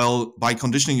 well, by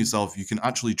conditioning yourself, you can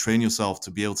actually train yourself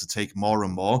to be able to take more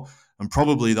and more. And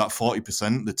probably that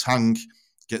 40%, the tank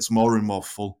gets more and more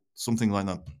full, something like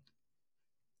that.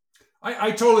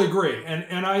 I totally agree.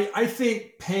 And I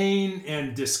think pain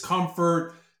and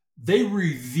discomfort, they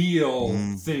reveal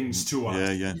things to us.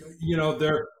 Yeah, yeah, You know,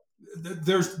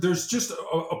 there's just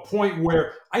a point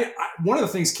where one of the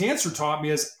things cancer taught me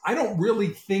is I don't really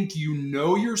think you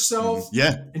know yourself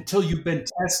yeah, until you've been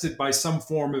tested by some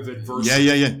form of yeah, adversity.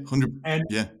 yeah, yeah, 100. And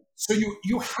Yeah, so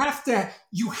you have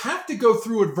to go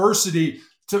through adversity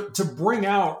to bring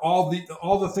out all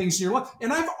the things in your life.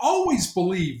 And I've always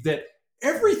believed that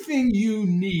everything you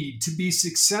need to be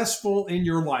successful in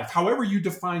your life, however you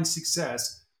define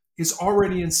success, is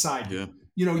already inside you. yeah,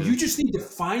 You know, yeah, you just need to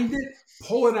find it,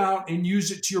 pull it out, and use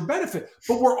it to your benefit.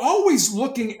 But we're always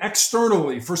looking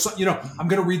externally for some, I'm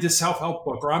going to read this self-help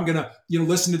book, or I'm going to,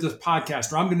 listen to this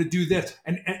podcast, or I'm going to do this,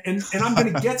 and I'm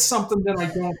going to get something that I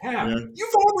don't have. yeah,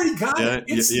 You've already got it.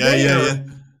 yeah, It's yeah, yeah, there.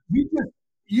 yeah.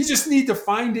 You just need to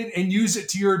find it and use it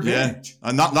to your Yeah, advantage.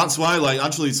 and that's why, like,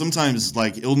 actually, sometimes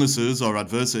like illnesses or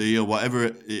adversity or whatever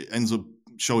it ends up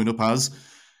showing up as,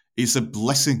 it's a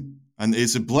blessing, and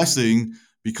it's a blessing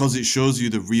because it shows you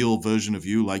the real version of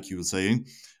you, like you were saying.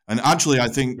 And actually, I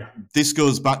think Yeah. this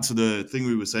goes back to the thing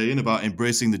we were saying about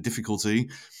embracing the difficulty.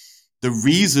 The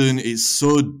reason it's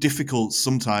so difficult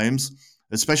sometimes,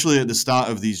 especially at the start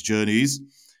of these journeys,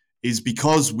 is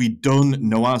because we don't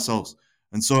know ourselves.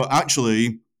 And so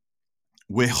actually,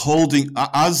 we're holding,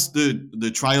 as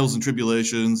the trials and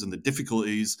tribulations and the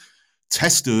difficulties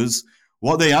test us,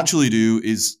 what they actually do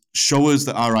is show us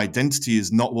that our identity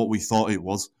is not what we thought it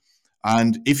was.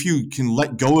 And if you can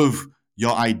let go of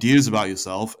your ideas about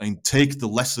yourself and take the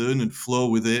lesson and flow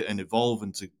with it and evolve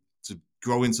and to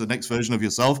grow into the next version of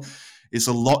yourself, it's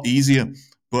a lot easier.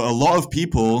 But a lot of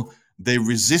people, they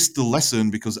resist the lesson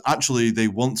because actually they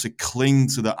want to cling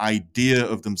to the idea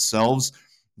of themselves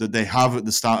that they have at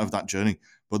the start of that journey.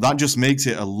 But that just makes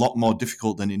it a lot more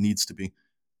difficult than it needs to be.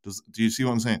 Do you see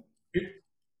what I'm saying?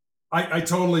 I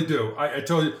totally do. I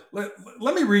totally.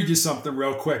 Let me read you something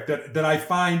real quick that I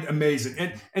find amazing.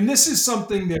 And this is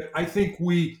something that I think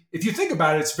if you think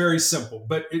about it, it's very simple,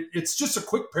 but it's just a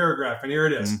quick paragraph. And here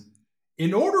it is. Mm.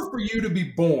 In order for you to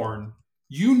be born,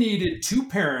 you needed 2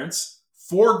 parents,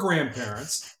 4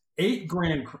 grandparents, 8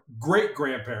 great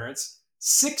grandparents,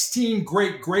 16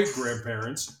 great great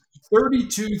grandparents,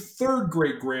 32 third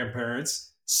great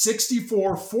grandparents,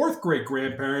 64 fourth great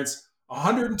grandparents,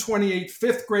 128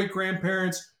 fifth great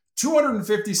grandparents,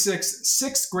 256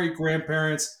 sixth great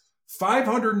grandparents,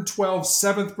 512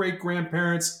 seventh great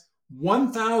grandparents,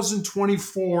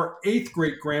 1,024 eighth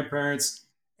great grandparents,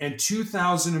 and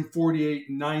 2,048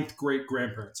 ninth great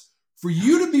grandparents. For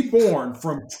you to be born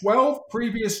from 12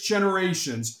 previous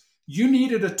generations, you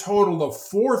needed a total of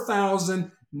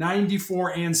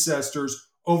 4,094 ancestors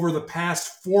over the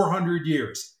past 400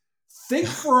 years. Think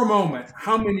for a moment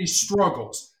how many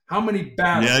struggles, how many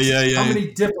battles, how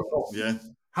many difficulties,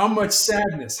 how much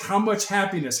sadness, how much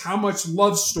happiness, how much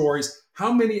love stories,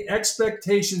 how many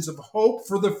expectations of hope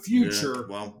for the future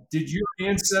did your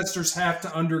ancestors have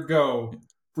to undergo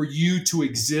for you to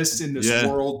exist in this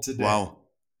world today? Wow.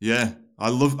 Yeah. I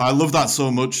love that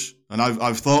so much. And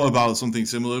I've thought about something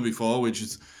similar before, which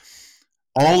is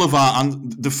all of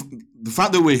the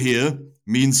fact that we're here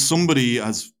means somebody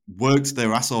has worked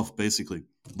their ass off, basically.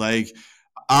 Like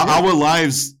our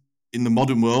lives in the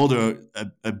modern world are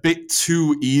a bit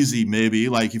too easy, maybe.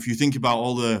 Like if you think about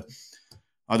all the,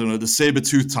 I don't know, the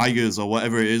saber-toothed tigers or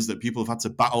whatever it is that people have had to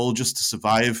battle just to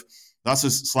survive. That's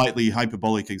a slightly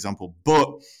hyperbolic example. But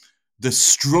the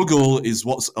struggle is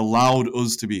what's allowed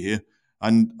us to be here.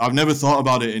 And I've never thought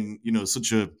about it in,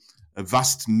 such a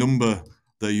vast number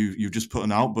that you've just put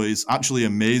out, but it's actually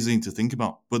amazing to think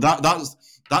about. But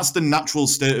that's the natural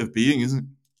state of being, isn't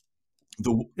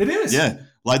it? It is. Yeah.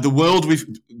 Like do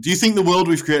you think the world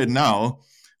we've created now,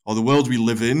 or the world we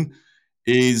live in,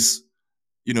 is,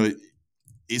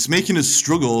 it's making us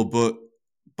struggle, but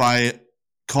by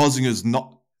causing us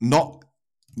not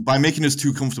by making us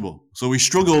too comfortable. So we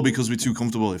struggle because we're too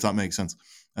comfortable, if that makes sense.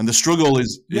 And the struggle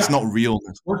it's not real.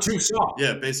 We're too soft.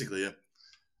 Yeah, basically, yeah.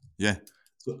 Yeah.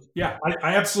 Yeah,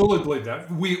 I absolutely believe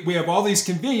that. We have all these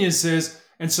conveniences,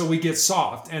 and so we get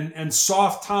soft. And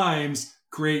soft times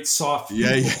create soft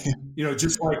people. Yeah.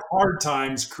 Just like hard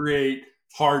times create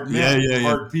hard men,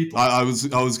 hard people. I was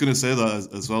going to say that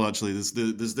as well, actually. There's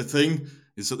the thing,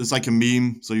 it's like a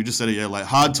meme. So you just said it, like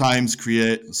hard times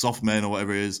create soft men or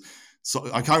whatever it is. So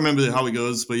I can't remember how it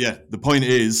goes, but yeah, the point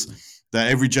is that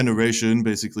every generation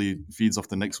basically feeds off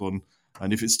the next one.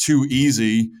 And if it's too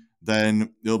easy,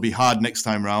 then it'll be hard next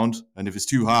time round. And if it's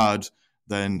too hard,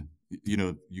 then,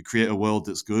 you create a world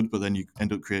that's good, but then you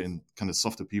end up creating kind of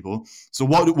softer people. So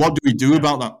what do we do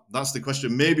about that? That's the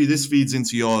question. Maybe this feeds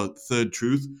into your third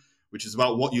truth, which is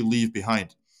about what you leave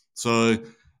behind. So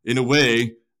in a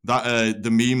way, that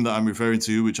the meme that I'm referring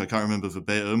to, which I can't remember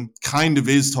verbatim, kind of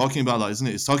is talking about that, isn't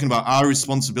it? It's talking about our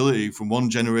responsibility from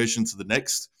one generation to the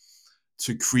next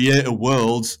to create a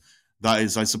world that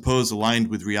is, I suppose, aligned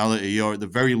with reality, or at the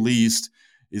very least,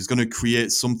 is going to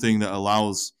create something that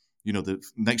allows, you know, the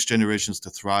next generations to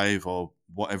thrive, or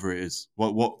whatever it is.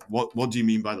 What do you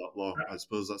mean by that, Law? I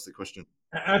suppose that's the question.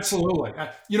 Absolutely.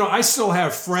 You know, I still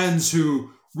have friends who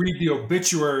read the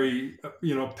obituary,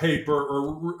 paper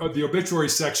or the obituary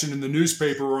section in the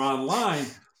newspaper or online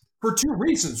for two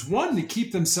reasons. One, to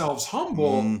keep themselves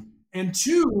humble, and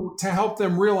two, to help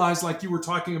them realize, like you were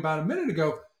talking about a minute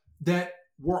ago, that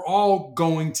we're all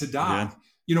going to die. Yeah.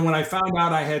 You know, when I found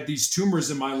out I had these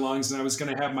tumors in my lungs and I was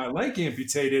going to have my leg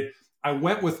amputated, I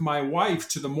went with my wife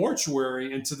to the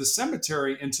mortuary and to the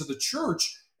cemetery and to the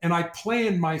church, and I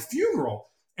planned my funeral.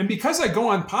 And because I go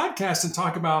on podcasts and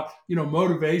talk about,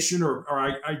 motivation, or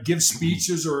I give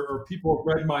speeches, or people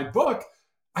have read my book,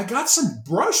 I got some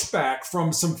brushback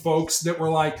from some folks that were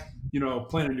like,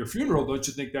 planning your funeral, don't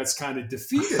you think that's kind of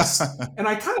defeatist? And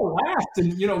I kind of laughed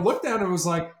and, looked at it and was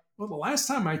like, well, the last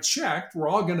time I checked, we're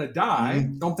all going to die.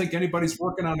 Don't think anybody's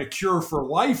working on a cure for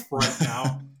life right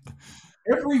now.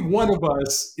 Every one of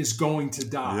us is going to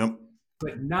die. Yep.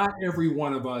 But not every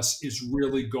one of us is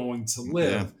really going to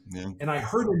live. Yeah. And I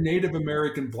heard a Native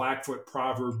American Blackfoot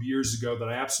proverb years ago that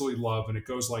I absolutely love, and it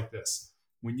goes like this: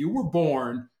 when you were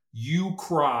born, you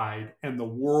cried and the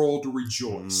world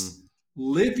rejoiced.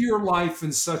 Live your life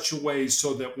in such a way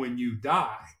so that when you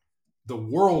die, the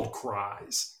world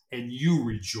cries and you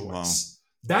rejoice.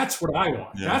 Wow. That's what I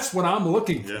want. Yeah. That's what I'm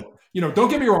looking for. Yeah. Don't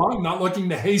get me wrong, I'm not looking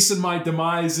to hasten my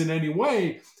demise in any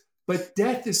way, but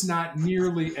death is not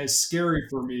nearly as scary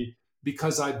for me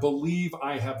because I believe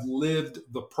I have lived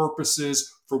the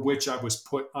purposes for which I was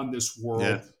put on this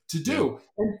world to do.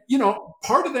 And,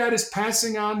 part of that is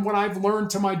passing on what I've learned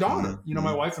to my daughter.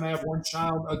 My wife and I have one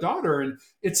child, a daughter, and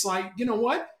it's like, you know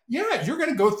what? Yeah, you're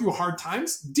going to go through hard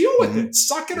times. Deal with it.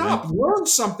 Suck it up. Learn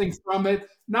something from it.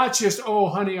 Not just, oh,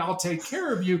 honey, I'll take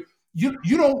care of you.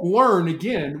 You don't learn,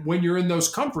 again, when you're in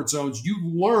those comfort zones. You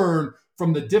learn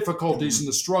from the difficulties and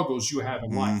the struggles you have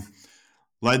in life.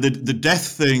 Like the death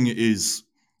thing is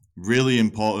really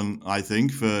important, I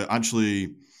think, for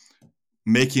actually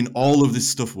making all of this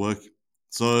stuff work.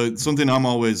 So something I'm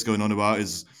always going on about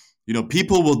is,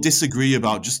 people will disagree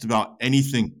about just about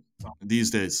anything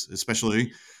these days,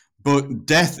 especially. But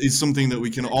death is something that we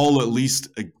can all at least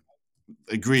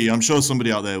agree. I'm sure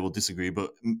somebody out there will disagree,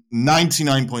 but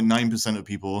 99.9% of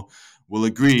people will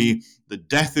agree that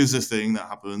death is a thing that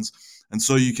happens. And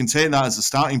so you can take that as a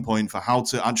starting point for how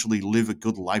to actually live a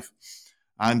good life.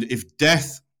 And if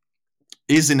death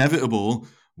is inevitable,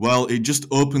 well, it just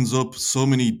opens up so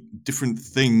many different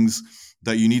things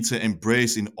that you need to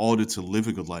embrace in order to live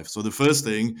a good life. So the first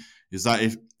thing is that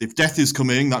if death is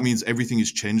coming, that means everything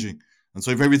is changing. And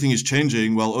so if everything is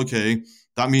changing, well, okay,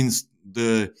 that means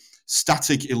the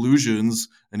static illusions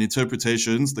and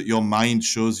interpretations that your mind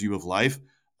shows you of life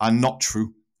are not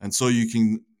true. And so you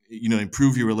can,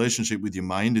 improve your relationship with your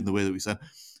mind in the way that we said.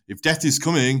 If death is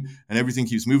coming and everything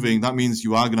keeps moving, that means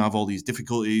you are going to have all these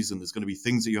difficulties and there's going to be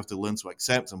things that you have to learn to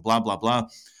accept and blah, blah, blah.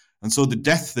 And so the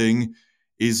death thing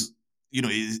is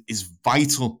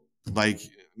vital. Like,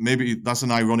 maybe that's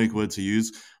an ironic word to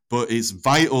use, but it's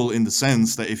vital in the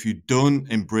sense that if you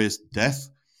don't embrace death,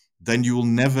 then you will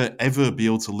never, ever be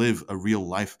able to live a real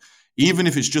life, even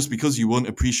if it's just because you won't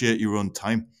appreciate your own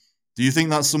time. Do you think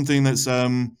that's something that's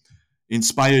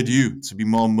inspired you to be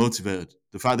more motivated?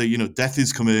 The fact that, death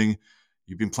is coming,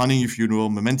 you've been planning your funeral,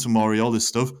 memento mori, all this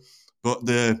stuff, but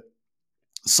the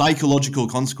psychological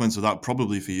consequence of that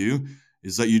probably for you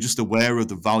is that you're just aware of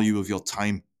the value of your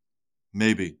time.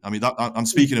 Maybe. I mean, I'm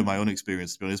speaking of my own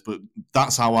experience, to be honest, but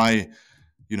that's how I,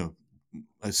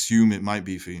 assume it might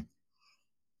be for you.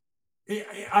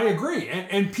 I agree,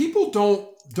 and people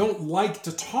don't like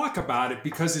to talk about it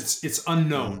because it's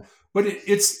unknown, but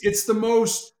it's the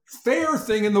most fair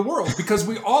thing in the world because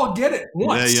we all get it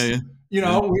once. We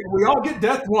all get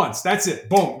death once. That's it.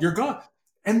 Boom, you're gone,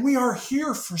 and we are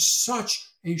here for such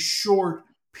a short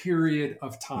period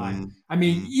of time. I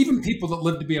mean, even people that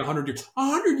live to be 100 years,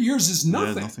 100 years is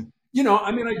nothing.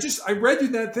 I read you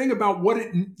that thing about what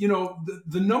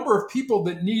the number of people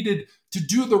that needed to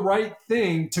do the right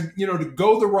thing, to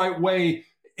go the right way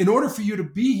in order for you to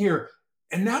be here.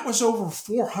 And that was over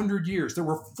 400 years. There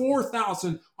were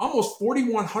 4,000, almost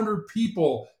 4,100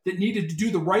 people that needed to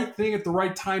do the right thing at the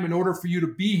right time in order for you to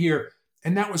be here.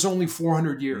 And that was only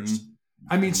 400 years.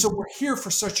 I mean, so we're here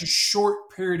for such a short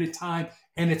period of time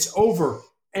and it's over.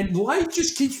 and life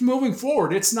just keeps moving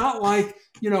forward. It's not like,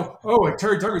 oh, at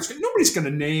Terry Tugger's, nobody's going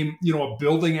to name, a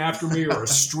building after me or a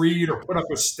street or put up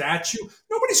a statue.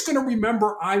 Nobody's going to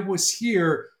remember I was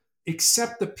here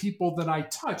except the people that I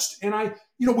touched. And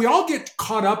we all get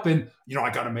caught up in, I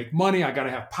got to make money. I got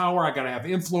to have power. I got to have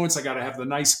influence. I got to have the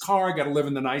nice car. I got to live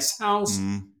in the nice house.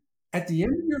 At the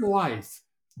end of your life,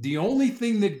 the only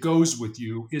thing that goes with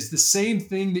you is the same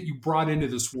thing that you brought into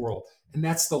this world, and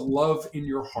that's the love in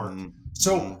your heart.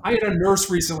 So I had a nurse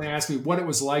recently ask me what it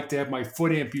was like to have my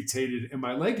foot amputated and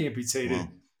my leg amputated.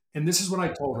 And this is what I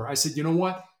told her. I said, you know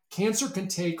what? Cancer can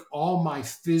take all my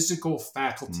physical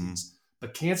faculties,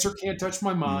 but cancer can't touch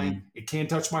my mind, it can't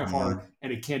touch my heart,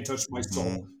 and it can't touch my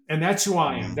soul. And that's who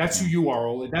I am. That's who you are,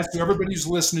 Ole. That's who everybody who's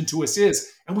listening to us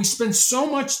is. And we spend so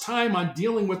much time on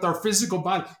dealing with our physical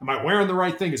body. Am I wearing the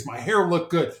right thing? Does my hair look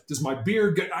good? Does my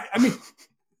beard good? I mean,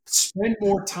 spend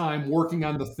more time working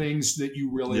on the things that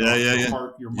you really your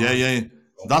heart, your mind. Yeah.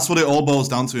 That's what it all boils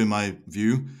down to in my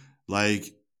view. Like,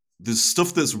 there's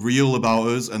stuff that's real about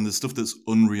us and there's stuff that's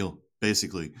unreal,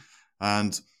 basically.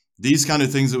 And these kind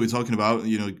of things that we're talking about,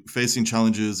 facing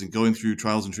challenges and going through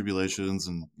trials and tribulations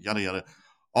and yada, yada,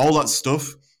 all that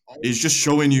stuff is just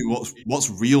showing you what's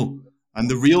real. And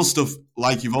the real stuff,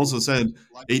 like you've also said,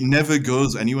 it never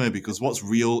goes anywhere because what's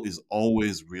real is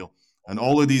always real. And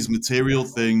all of these material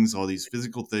things or these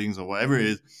physical things or whatever it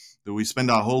is that we spend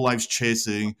our whole lives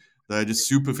chasing, that are just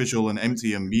superficial and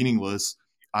empty and meaningless,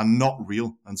 are not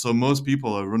real. And so most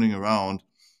people are running around,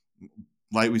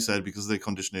 like we said, because of their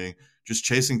conditioning, just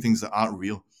chasing things that aren't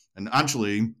real. And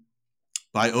actually,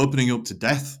 by opening up to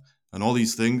death and all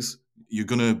these things, you're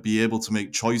going to be able to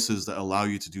make choices that allow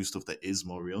you to do stuff that is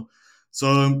more real.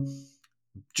 So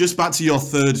just back to your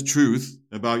third truth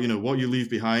about, what you leave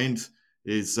behind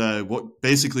is what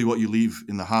you leave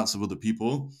in the hearts of other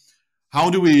people. How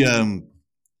do we,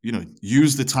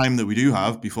 use the time that we do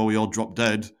have before we all drop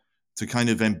dead to kind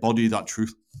of embody that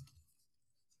truth?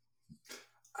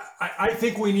 I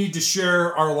think we need to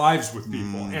share our lives with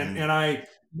people. And I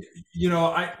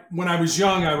when I was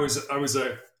young, I was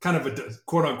a kind of a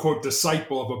quote unquote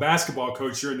disciple of a basketball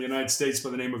coach here in the United States by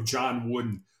the name of John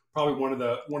Wooden, probably one of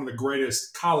the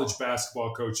greatest college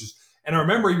basketball coaches. And I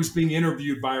remember he was being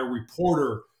interviewed by a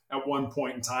reporter at one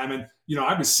point in time. And,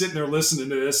 I was sitting there listening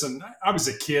to this, and I was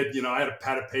a kid, I had a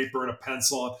pad of paper and a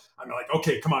pencil. And I'm like,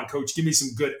 okay, come on, coach, give me some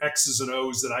good X's and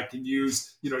O's that I can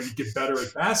use, to get better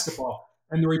at basketball.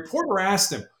 And the reporter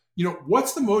asked him,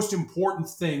 what's the most important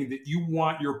thing that you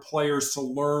want your players to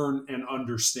learn and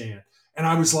understand? And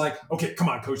I was like, okay, come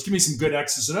on, coach, give me some good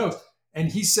X's and O's. And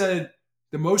he said,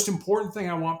 the most important thing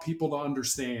I want people to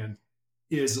understand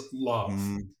is love.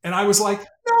 And I was like,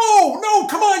 no,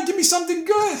 come on, give me something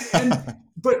good.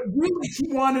 But really, he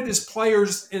wanted his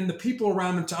players and the people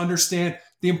around him to understand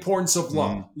the importance of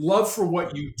love. Love for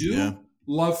what you do,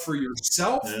 love for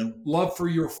yourself, love for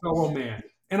your fellow man.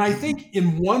 And I think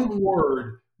in one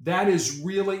word, that is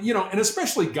really, and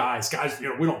especially guys,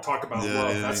 we don't talk about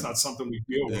love. That's not something we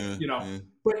deal with,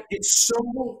 but it's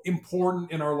so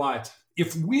important in our lives.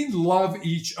 If we love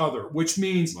each other, which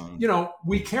means,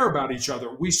 we care about each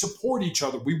other, we support each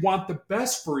other, we want the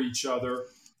best for each other,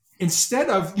 instead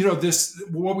of, this,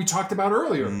 what we talked about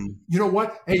earlier, you know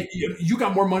what? Hey, you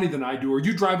got more money than I do, or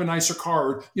you drive a nicer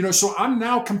car, so I'm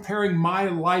now comparing my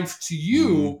life to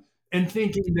you and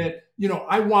thinking that,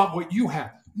 I want what you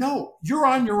have. No, you're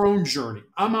on your own journey.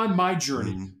 I'm on my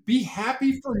journey. Be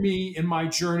happy for me in my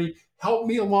journey. Help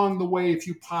me along the way if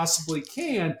you possibly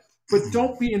can, but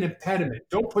don't be an impediment.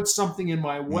 Don't put something in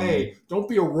my way. Don't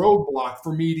be a roadblock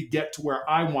for me to get to where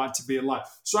I want to be in life.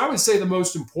 So I would say the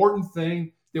most important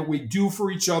thing that we do for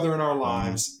each other in our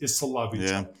lives is to love each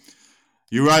other.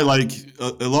 You're right. Like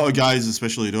a lot of guys,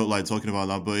 especially, don't like talking about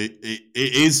that, but it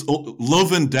is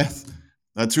love and death.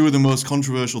 They're two of the most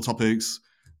controversial topics,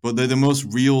 but they're the most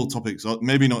real topics. Or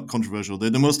maybe not controversial. They're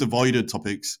the most avoided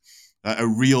topics at a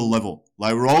real level.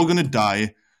 Like, we're all going to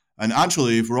die. And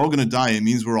actually, if we're all going to die, it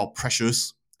means we're all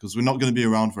precious because we're not going to be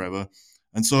around forever.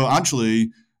 And so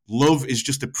actually, love is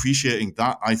just appreciating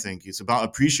that, I think. It's about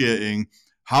appreciating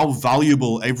how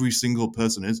valuable every single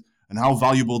person is and how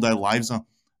valuable their lives are.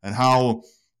 And how,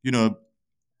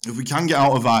 if we can get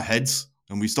out of our heads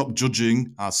and we stop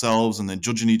judging ourselves and then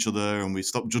judging each other and we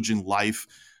stop judging life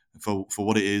for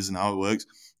what it is and how it works,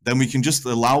 then we can just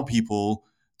allow people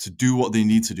to do what they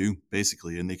need to do,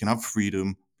 basically, and they can have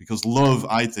freedom. Because love,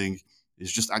 I think,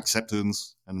 is just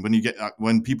acceptance. And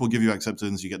when people give you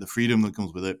acceptance, you get the freedom that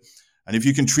comes with it. And if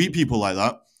you can treat people like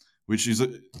that, which is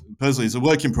personally, it's a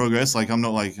work in progress. Like, I'm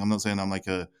not saying I'm like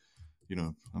I'm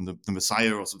the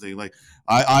Messiah or something. Like,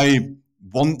 I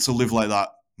want to live like that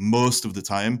most of the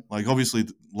time. Like obviously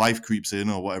life creeps in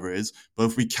or whatever it is, but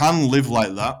if we can live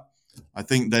like that, I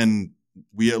think then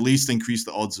we at least increase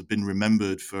the odds of being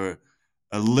remembered for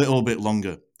a little bit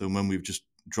longer than when we've just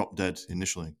dropped dead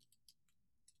initially.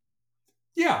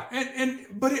 Yeah,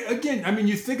 but again, I mean,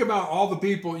 you think about all the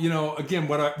people. Again,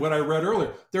 what I read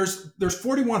earlier. There's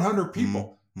 4,100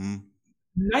 people.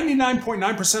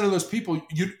 99.9% of those people,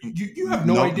 you have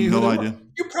no idea who they were.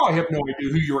 You probably have no idea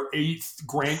who your eighth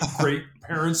great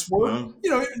parents were.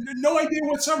 No idea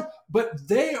whatsoever. But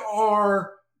they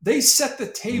set the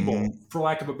table, for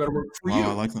lack of a better word, for you.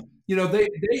 I like that.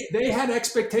 They had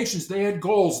expectations, they had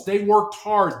goals, they worked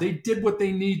hard, they did what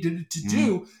they needed to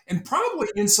do, and probably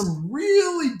in some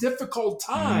really difficult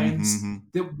times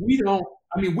that we don't.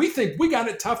 I mean, we think we got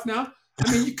it tough now.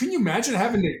 I mean, can you imagine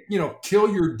having to,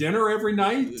 kill your dinner every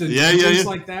night and things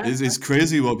like that? It's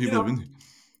crazy what people have been through.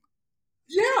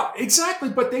 Yeah, exactly.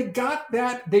 But they got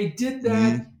that, they did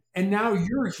that, and now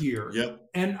you're here. Yep.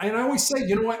 And I always say,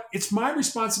 you know what? It's my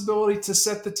responsibility to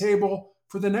set the table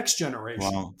for the next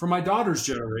generation, for my daughter's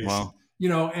generation.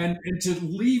 And to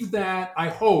leave that, I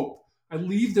hope I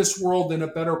leave this world in a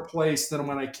better place than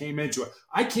when I came into it.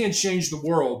 I can't change the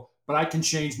world, but I can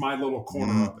change my little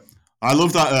corner of it. I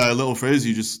love that little phrase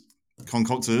you just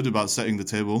concocted about setting the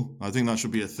table. I think that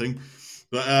should be a thing.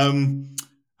 But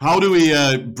how do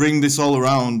we bring this all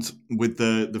around with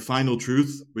the final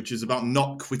truth, which is about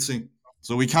not quitting?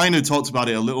 So we kind of talked about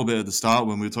it a little bit at the start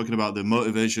when we were talking about the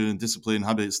motivation, discipline,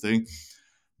 habits thing.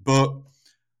 But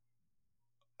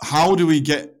how do we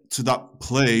get to that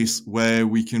place where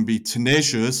we can be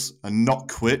tenacious and not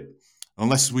quit,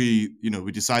 unless we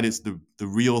decide it's the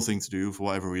real thing to do for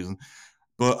whatever reason?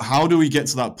 But how do we get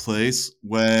to that place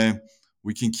where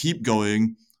we can keep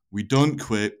going, we don't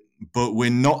quit, but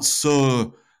we're not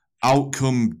so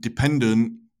outcome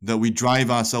dependent that we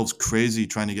drive ourselves crazy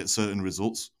trying to get certain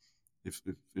results, if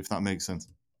that makes sense?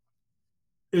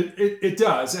 It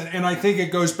does. And I think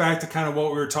it goes back to kind of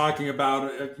what we were talking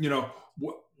about.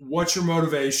 What's your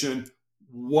motivation?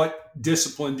 What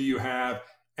discipline do you have?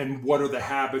 And what are the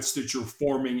habits that you're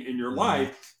forming in your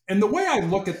life? And the way I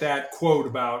look at that quote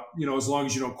about, as long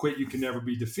as you don't quit, you can never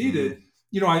be defeated.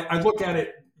 I look at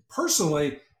it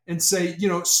personally and say,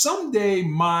 someday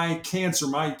my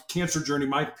cancer journey,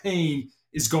 my pain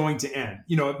is going to end.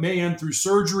 It may end through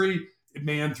surgery. It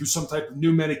may end through some type of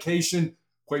new medication.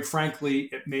 Quite frankly,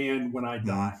 it may end when I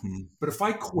die. But if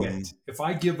I quit, if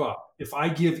I give up, if I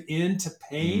give in to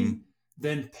pain,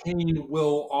 then pain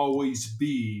will always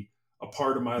be a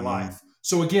part of my life.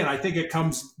 So again, I think it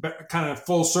comes kind of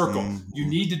full circle. You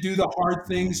need to do the hard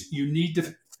things. You need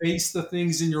to face the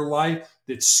things in your life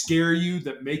that scare you,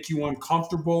 that make you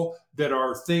uncomfortable, that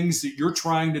are things that you're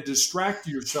trying to distract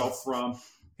yourself from.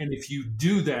 And if you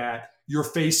do that, you're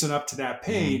facing up to that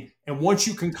pain. And once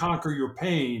you can conquer your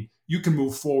pain, you can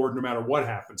move forward no matter what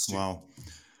happens to you. Wow.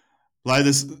 Like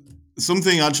there's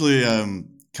something actually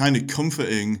kind of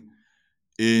comforting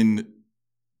in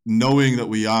knowing that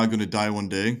we are going to die one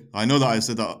day. I know that I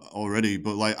said that already,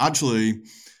 but like actually,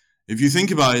 if you think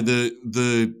about it,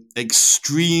 the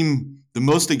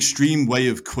most extreme way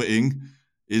of quitting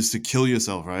is to kill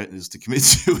yourself, right? Is to commit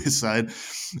suicide.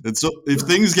 And so if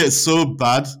things get so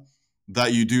bad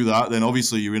that you do that, then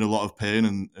obviously you're in a lot of pain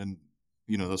and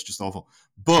that's just awful.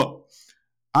 But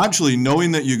actually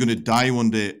knowing that you're going to die one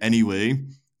day anyway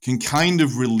can kind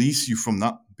of release you from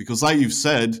that, because like you've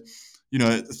said,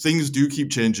 things do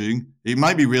keep changing. It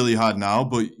might be really hard now,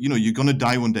 but you're going to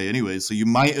die one day anyway. So you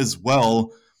might as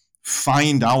well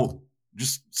find out,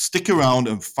 just stick around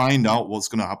and find out what's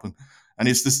going to happen. And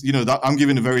it's this, that I'm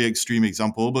giving a very extreme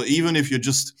example, but even if you're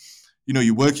just,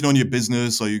 you're working on your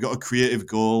business or you've got a creative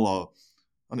goal or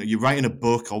you're writing a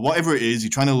book or whatever it is, you're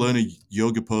trying to learn a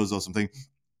yoga pose or something,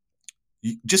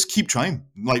 you just keep trying,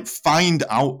 like find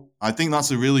out. I think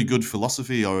that's a really good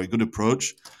philosophy or a good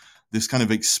approach, this kind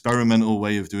of experimental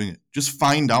way of doing it. Just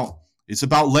find out. It's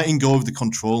about letting go of the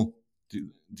control. Do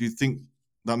you think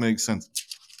that makes sense?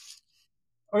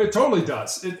 Oh, it totally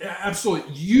does.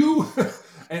 Absolutely.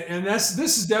 And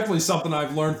this is definitely something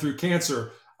I've learned through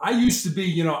cancer. I used to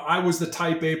be, I was the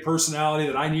type A personality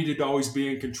that I needed to always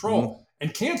be in control.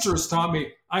 And cancer has taught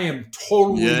me I am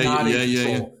totally not in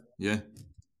control.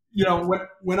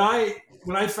 When I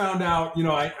found out,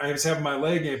 I was having my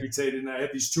leg amputated and I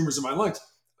had these tumors in my lungs.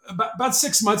 About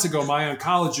 6 months ago, my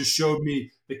oncologist showed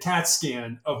me the CAT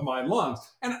scan of my lungs.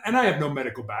 And I have no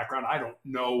medical background. I don't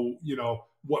know,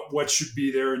 what should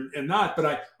be there and not.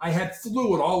 But I had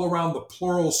fluid all around the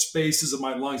pleural spaces of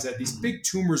my lungs. I had these big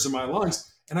tumors in my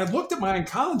lungs. And I looked at my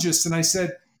oncologist and I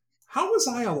said, how was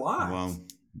I alive? Wow.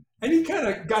 And he kind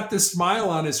of got this smile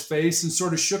on his face and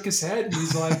sort of shook his head. And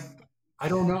he's like, I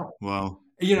don't know. Wow.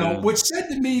 You know, which said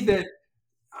to me that,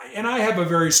 and I have a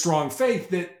very strong faith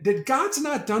that God's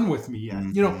not done with me yet.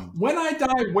 You know, Mm-hmm. when I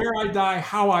die, where I die,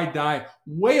 how I die,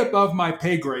 way above my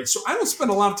pay grade. So I don't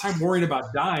spend a lot of time worrying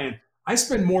about dying. I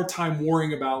spend more time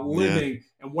worrying about Yeah. living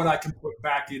and what I can put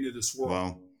back into this world.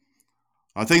 Wow.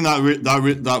 I think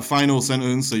that final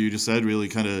sentence that you just said really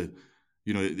kind of,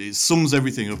 it sums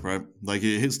everything up, right? Like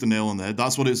it hits the nail on the head.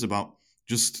 That's what it's about.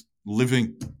 Just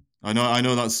living. I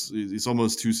know it's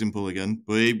almost too simple again,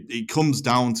 but it comes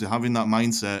down to having that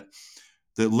mindset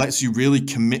that lets you really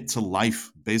commit to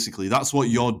life. Basically, that's what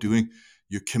you're doing.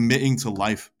 You're committing to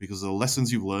life because of the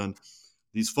lessons you've learned.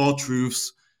 These 4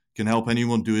 truths can help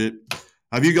anyone do it.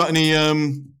 Have you got any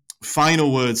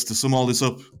final words to sum all this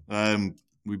up?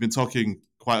 We've been talking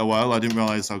quite a while. I didn't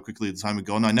realize how quickly the time had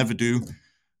gone. I never do.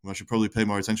 I should probably pay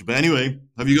more attention. But anyway,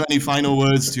 have you got any final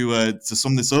words to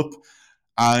sum this up?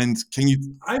 And can you?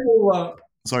 I will.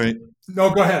 Sorry.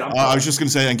 No, go ahead. I was just going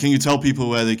to say, and can you tell people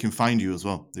where they can find you as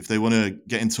well, if they want to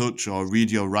get in touch or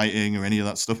read your writing or any of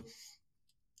that stuff?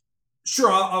 Sure.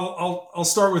 I'll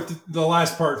start with the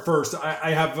last part first.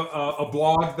 I have a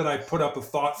blog that I put up a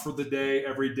thought for the day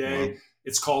every day. Wow.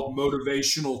 It's called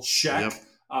Motivational Check. Yep.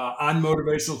 On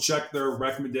Motivational Check, there are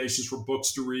recommendations for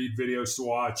books to read, videos to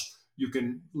watch. You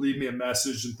can leave me a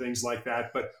message and things like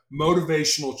that. But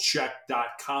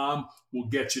motivationalcheck.com will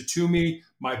get you to me.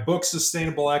 My book,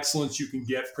 Sustainable Excellence, you can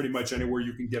get pretty much anywhere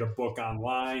you can get a book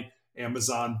online.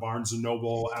 Amazon, Barnes &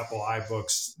 Noble, Apple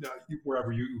iBooks,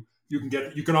 wherever you can get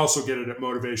it. You can also get it at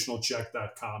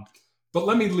motivationalcheck.com. But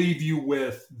let me leave you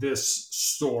with this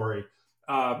story.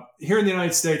 Here in the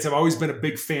United States, I've always been a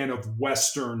big fan of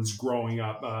Westerns growing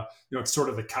up. It's sort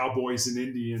of the cowboys and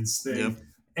Indians thing. Yep.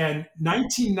 And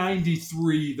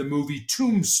 1993, the movie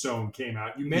Tombstone came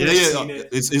out. You may have seen it.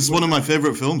 It's one of my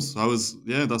favorite films. That's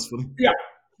funny. Yeah,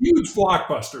 huge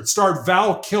blockbuster. It starred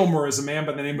Val Kilmer as a man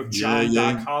by the name of John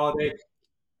Doc Holliday,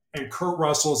 and Kurt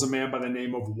Russell as a man by the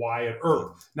name of Wyatt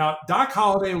Earp. Now, Doc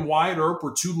Holliday and Wyatt Earp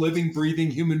were 2 living,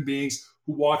 breathing human beings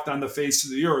who walked on the face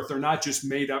of the earth. They're not just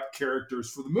made-up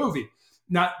characters for the movie.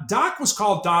 Now, Doc was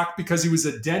called Doc because he was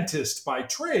a dentist by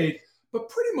trade, but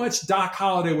pretty much Doc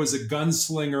Holliday was a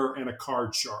gunslinger and a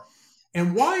card shark.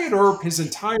 And Wyatt Earp, his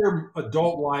entire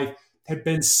adult life, had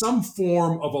been some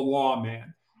form of a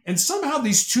lawman. And somehow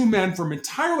these 2 men from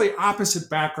entirely opposite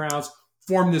backgrounds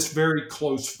formed this very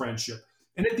close friendship.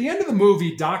 And at the end of the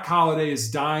movie, Doc Holliday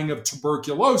is dying of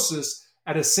tuberculosis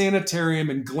at a sanitarium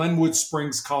in Glenwood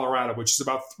Springs, Colorado, which is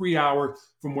about 3 hours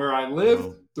from where I live.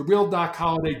 Wow. The real Doc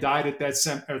Holliday died at that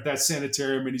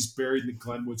sanitarium, and he's buried in the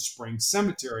Glenwood Springs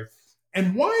Cemetery.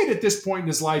 And Wyatt, at this point in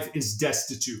his life, is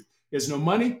destitute. He has no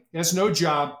money, he has no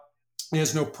job, he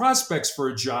has no prospects for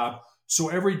a job. So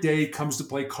every day he comes to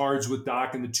play cards with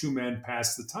Doc, and the 2 men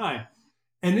pass the time.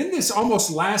 And in this almost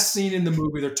last scene in the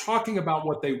movie, they're talking about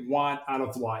what they want out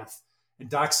of life. And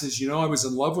Doc says, I was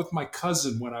in love with my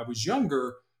cousin when I was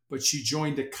younger, but she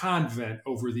joined a convent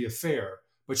over the affair.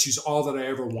 But she's all that I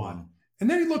ever wanted. And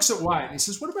then he looks at Wyatt and he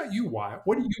says, what about you, Wyatt?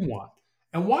 What do you want?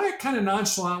 And Wyatt kind of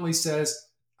nonchalantly says,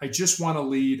 I just want to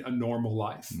lead a normal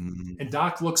life. Mm-hmm. And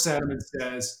Doc looks at him and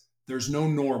says, there's no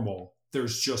normal,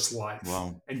 there's just life.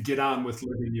 Wow. And get on with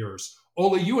living yours.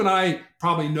 Ole, you and I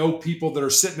probably know people that are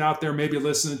sitting out there maybe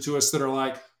listening to us that are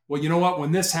like, well, you know what?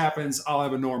 When this happens, I'll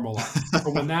have a normal life.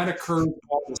 Or when that occurs,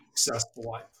 I'll have a successful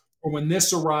life. Or when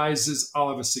this arises, I'll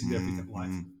have a significant life.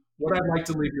 What I'd like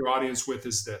to leave your audience with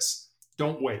is this.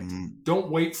 Don't wait.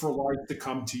 Don't wait for life to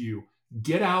come to you.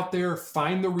 Get out there,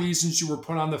 find the reasons you were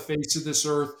put on the face of this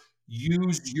earth,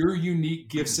 use your unique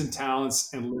gifts and talents,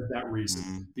 and live that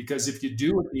reason. Because if you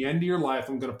do, at the end of your life,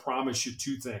 I'm going to promise you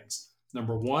 2 things.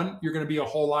 Number 1, you're going to be a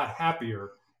whole lot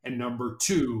happier. And number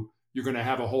 2, you're going to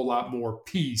have a whole lot more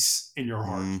peace in your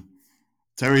heart.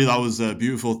 Terry, that was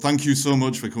beautiful. Thank you so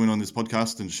much for coming on this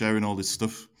podcast and sharing all this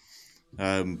stuff.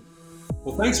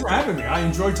 Well, thanks for having me. I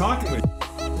enjoyed talking with you.